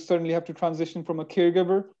now you suddenly have to transition from a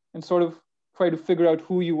caregiver and sort of try to figure out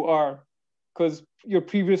who you are, because your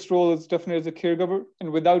previous role is definitely as a caregiver, and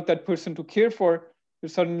without that person to care for, you're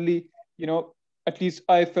suddenly, at least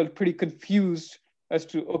I felt pretty confused as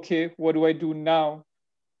to, okay, what do I do now?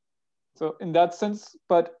 So in that sense,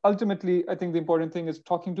 but ultimately, I think the important thing is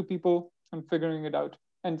talking to people and figuring it out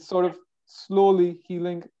and sort of slowly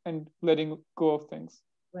healing and letting go of things.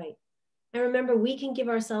 Right. And remember, we can give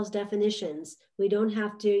ourselves definitions. We don't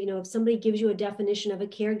have to, if somebody gives you a definition of a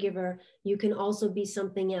caregiver, you can also be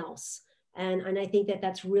something else. And I think that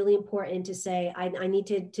that's really important to say. I need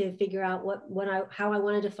to figure out how I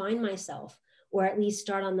want to define myself, or at least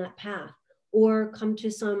start on that path, or come to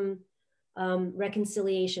some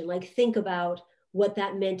reconciliation. Like, think about what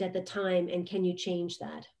that meant at the time, and can you change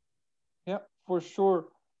that? Yeah, for sure.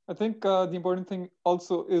 I think the important thing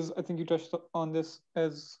also is, I think you touched on this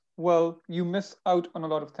as well, you miss out on a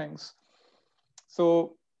lot of things.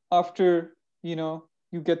 So after,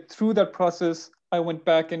 you get through that process, I went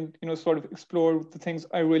back and, sort of explored the things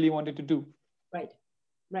I really wanted to do. Right,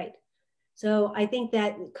 right. So I think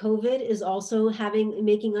that COVID is also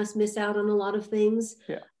making us miss out on a lot of things.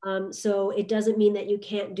 Yeah. So it doesn't mean that you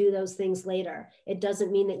can't do those things later. It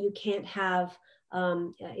doesn't mean that you can't have,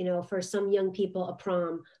 for some young people, a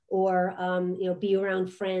prom, or, be around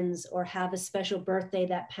friends, or have a special birthday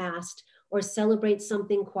that passed, or celebrate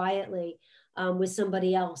something quietly with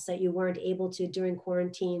somebody else that you weren't able to during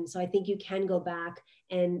quarantine. So I think you can go back,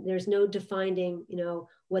 and there's no defining,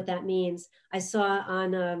 what that means. I saw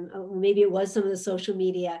on, maybe it was some of the social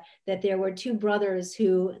media, that there were two brothers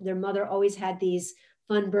who their mother always had these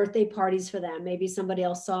fun birthday parties for them. Maybe somebody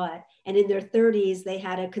else saw it. And in their 30s, they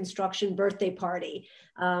had a construction birthday party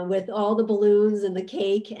with all the balloons and the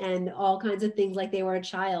cake and all kinds of things, like they were a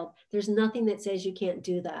child. There's nothing that says you can't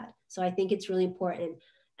do that. So I think it's really important.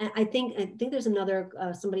 I think there's another,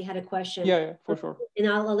 somebody had a question. Yeah, for sure. And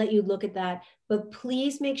I'll let you look at that. But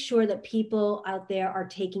please make sure that people out there are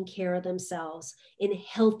taking care of themselves in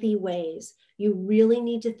healthy ways. You really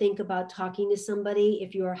need to think about talking to somebody.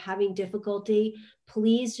 If you are having difficulty,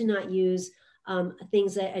 please do not use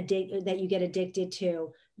things that you get addicted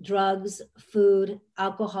to. drugs, food,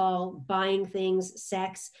 alcohol, buying things,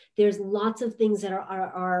 sex. There's lots of things that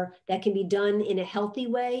are that can be done in a healthy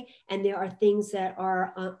way, and there are things that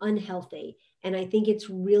are unhealthy. And I think it's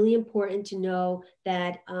really important to know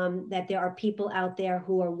that that there are people out there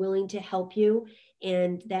who are willing to help you,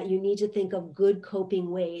 and that you need to think of good coping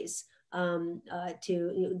ways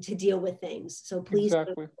to deal with things. So please know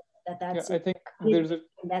Exactly. that Yeah, that's I think there's a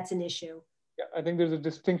that's an issue. yeah, I think there's a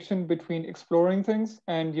distinction between exploring things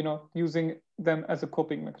and using them as a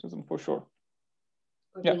coping mechanism for sure.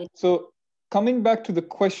 Yeah. So coming back to the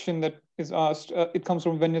question that is asked, it comes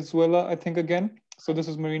from Venezuela, I think again. So this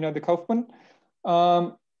is Marina de Kaufman.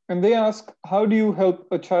 And they ask, how do you help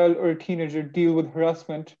a child or a teenager deal with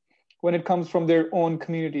harassment when it comes from their own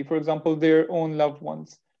community, for example, their own loved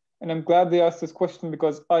ones? And I'm glad they asked this question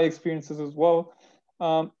because I experience this as well.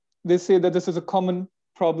 They say that this is a common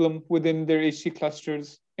problem within their HT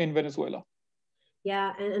clusters in Venezuela.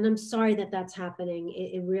 Yeah, and I'm sorry that that's happening.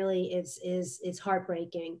 It really is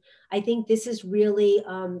heartbreaking. I think this is really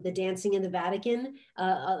the Dancing in the Vatican,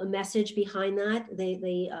 a message behind that.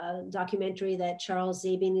 The documentary that Charles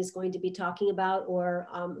Zabin is going to be talking about, or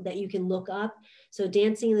that you can look up. So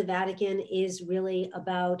Dancing in the Vatican is really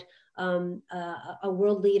about a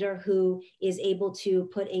world leader who is able to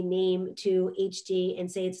put a name to HD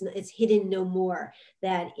and say it's hidden no more.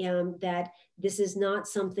 That that this is not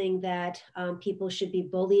something that people should be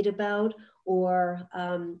bullied about, or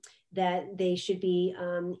that they should be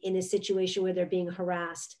in a situation where they're being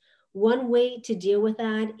harassed. One way to deal with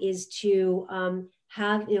that is to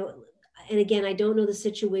have, and again, I don't know the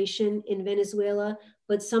situation in Venezuela,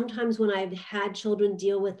 but sometimes when I've had children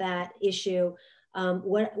deal with that issue,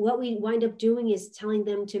 what we wind up doing is telling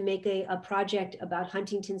them to make a project about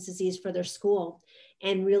Huntington's disease for their school,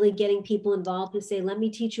 and really getting people involved to say, let me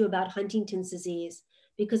teach you about Huntington's disease.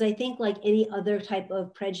 Because I think like any other type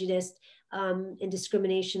of prejudice and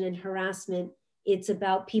discrimination and harassment, it's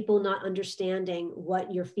about people not understanding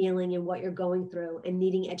what you're feeling and what you're going through and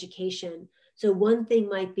needing education. So one thing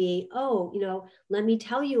might be, oh, let me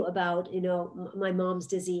tell you about, my mom's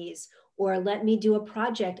disease, or let me do a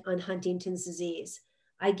project on Huntington's disease.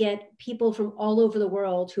 I get people from all over the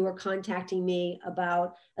world who are contacting me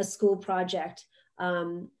about a school project,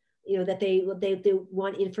 that they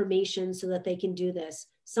want information so that they can do this.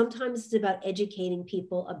 Sometimes it's about educating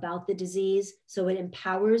people about the disease, so it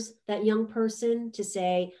empowers that young person to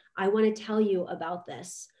say, I want to tell you about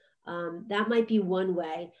this. That might be one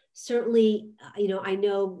way. Certainly, I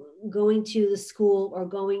know going to the school or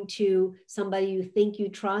going to somebody you think you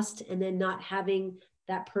trust and then not having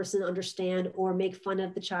that person understand or make fun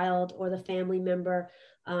of the child or the family member,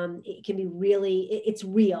 it can be really, it's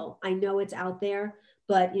real. I know it's out there,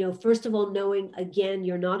 but first of all, knowing again,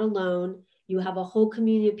 you're not alone. You have a whole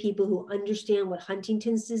community of people who understand what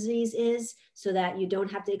Huntington's disease is, so that you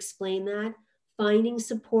don't have to explain that. Finding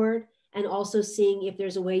support, and also seeing if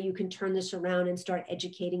there's a way you can turn this around and start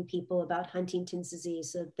educating people about Huntington's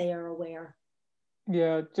disease so that they are aware.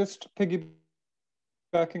 Yeah, just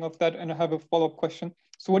piggybacking off that, and I have a follow-up question.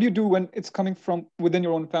 So what do you do when it's coming from within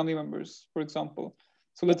your own family members, for example?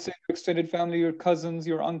 So let's say your extended family, your cousins,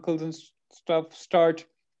 your uncles and stuff start,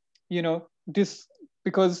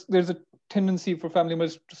 because there's a tendency for family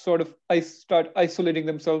members to sort of start isolating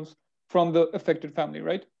themselves from the affected family,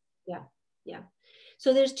 right? Yeah, yeah.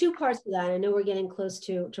 So there's two parts to that. I know we're getting close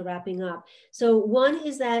to wrapping up. So one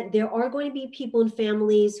is that there are going to be people in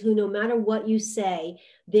families who, no matter what you say,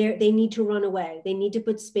 they need to run away. They need to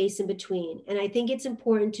put space in between. And I think it's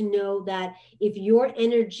important to know that if your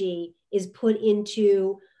energy is put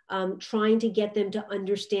into trying to get them to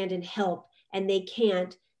understand and help, and they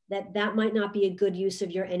can't, that might not be a good use of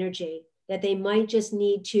your energy. That they might just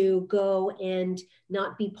need to go and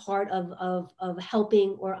not be part of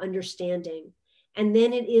helping or understanding. And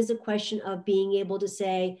then it is a question of being able to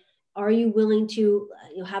say, are you willing to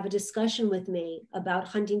have a discussion with me about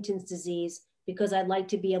Huntington's disease? Because I'd like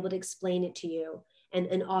to be able to explain it to you,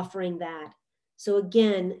 and offering that. So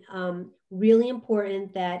again, really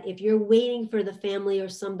important that if you're waiting for the family or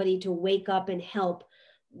somebody to wake up and help,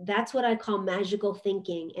 that's what I call magical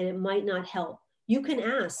thinking, and it might not help. You can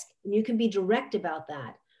ask, and you can be direct about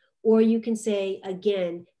that. Or you can say,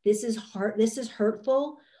 again, this is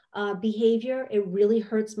hurtful behavior. It really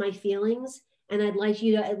hurts my feelings. And I'd like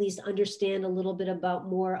you to at least understand a little bit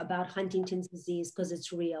more about Huntington's disease, because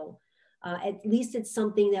it's real. At least it's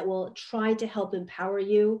something that will try to help empower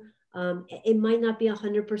you. It might not be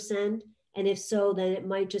 100%. And if so, then it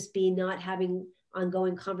might just be not having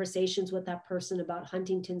ongoing conversations with that person about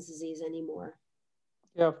Huntington's disease anymore.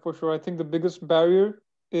 Yeah, for sure. I think the biggest barrier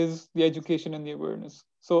is the education and the awareness.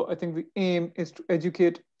 So I think the aim is to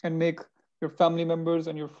educate and make your family members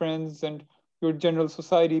and your friends and your general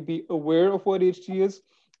society be aware of what HD is.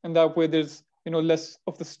 And that way there's, less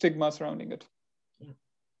of the stigma surrounding it. Yeah.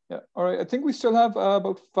 Yeah. All right. I think we still have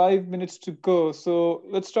about 5 minutes to go. So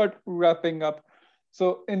let's start wrapping up.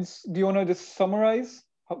 So do you want to just summarize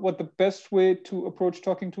what the best way to approach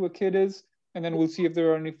talking to a kid is? And then we'll see if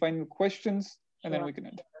there are any final questions, and then we can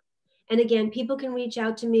end. And again, people can reach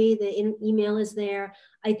out to me. The email is there.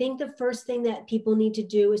 I think the first thing that people need to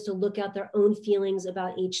do is to look at their own feelings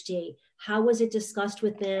about HD. How was it discussed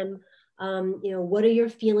with them? What are your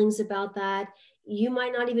feelings about that? You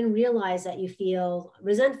might not even realize that you feel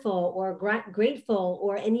resentful or grateful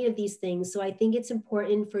or any of these things. So I think it's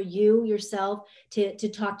important for you yourself to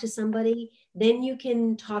talk to somebody. Then you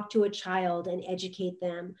can talk to a child and educate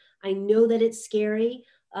them. I know that it's scary,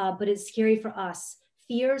 but it's scary for us.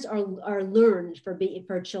 Fears are learned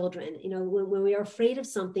for children. When we are afraid of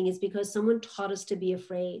something, it's because someone taught us to be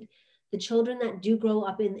afraid. The children that do grow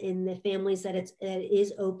up in the families that it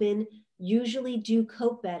is open usually do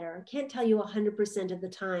cope better. Can't tell you 100% of the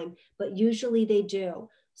time, but usually they do.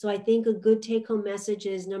 So I think a good take-home message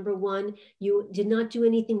is, number one, you did not do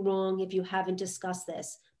anything wrong if you haven't discussed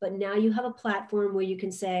this, but now you have a platform where you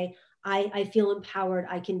can say, I feel empowered,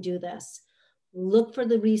 I can do this. Look for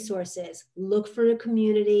the resources, look for a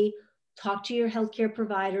community, talk to your healthcare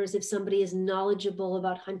providers if somebody is knowledgeable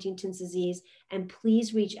about Huntington's disease, and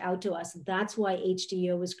please reach out to us. That's why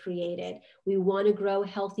HDYO was created. We want to grow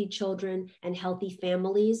healthy children and healthy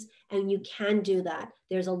families, and you can do that.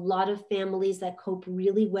 There's a lot of families that cope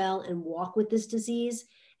really well and walk with this disease,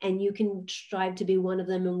 and you can strive to be one of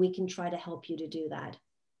them, and we can try to help you to do that.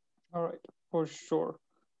 All right, for sure.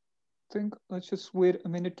 Let's just wait a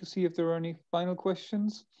minute to see if there are any final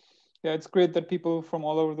questions. Yeah, it's great that people from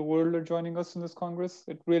all over the world are joining us in this Congress.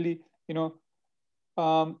 It really,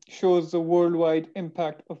 shows the worldwide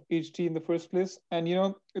impact of HD in the first place. And,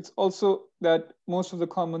 it's also that most of the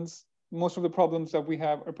problems that we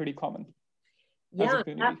have are pretty common. Yeah,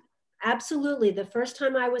 absolutely. The first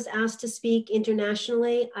time I was asked to speak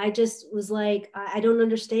internationally, I just was like, I don't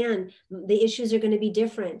understand. The issues are going to be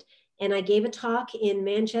different. And I gave a talk in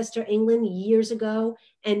Manchester, England years ago,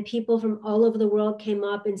 and people from all over the world came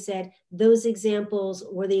up and said, those examples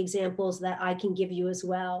were the examples that I can give you as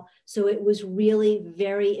well. So it was really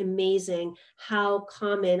very amazing how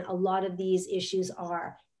common a lot of these issues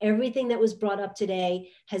are. Everything that was brought up today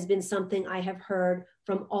has been something I have heard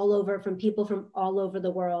from people from all over the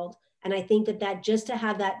world. And I think that just to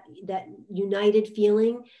have that united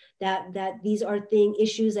feeling that these are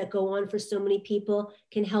issues that go on for so many people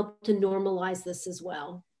can help to normalize this as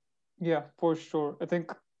well. Yeah, for sure. I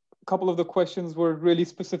think a couple of the questions were really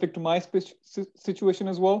specific to my situation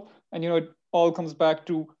as well. And, it all comes back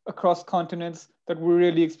to across continents that we're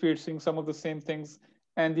really experiencing some of the same things.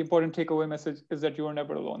 And the important takeaway message is that you are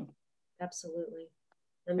never alone. Absolutely.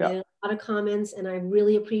 I'm getting a lot of comments, and I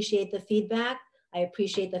really appreciate the feedback. I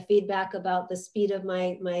appreciate the feedback about the speed of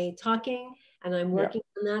my talking, and I'm working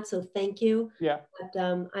on that. So thank you. Yeah. But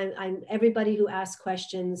I'm everybody who asks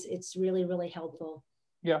questions, it's really, really helpful.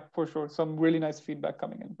 Yeah, for sure. Some really nice feedback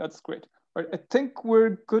coming in. That's great. All right, I think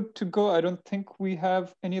we're good to go. I don't think we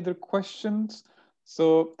have any other questions.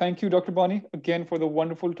 So thank you, Dr. Bonnie, again for the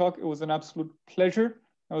wonderful talk. It was an absolute pleasure.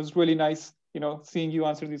 It was really nice, seeing you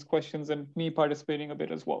answer these questions and me participating a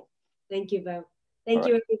bit as well. Thank you, Bo. Thank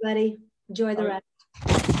you, everybody. Enjoy the rest.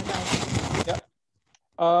 Bye-bye.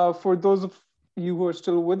 Yeah. For those of you who are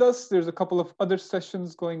still with us, there's a couple of other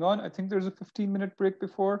sessions going on. I think there's a 15-minute break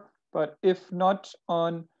before, but if not,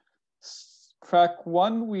 on track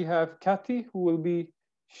 1, we have Kathy, who will be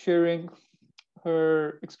sharing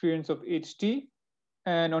her experience of HD.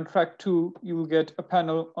 And on track 2, you will get a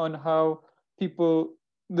panel on how the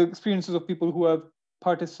experiences of people who have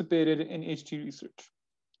participated in HD research.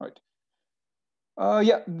 All right.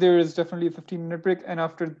 Yeah, there is definitely a 15-minute break. And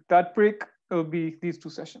after that break, it'll be these 2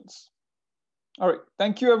 sessions. All right.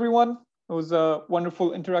 Thank you, everyone. It was a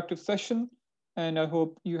wonderful interactive session. And I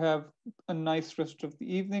hope you have a nice rest of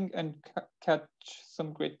the evening and catch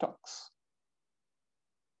some great talks.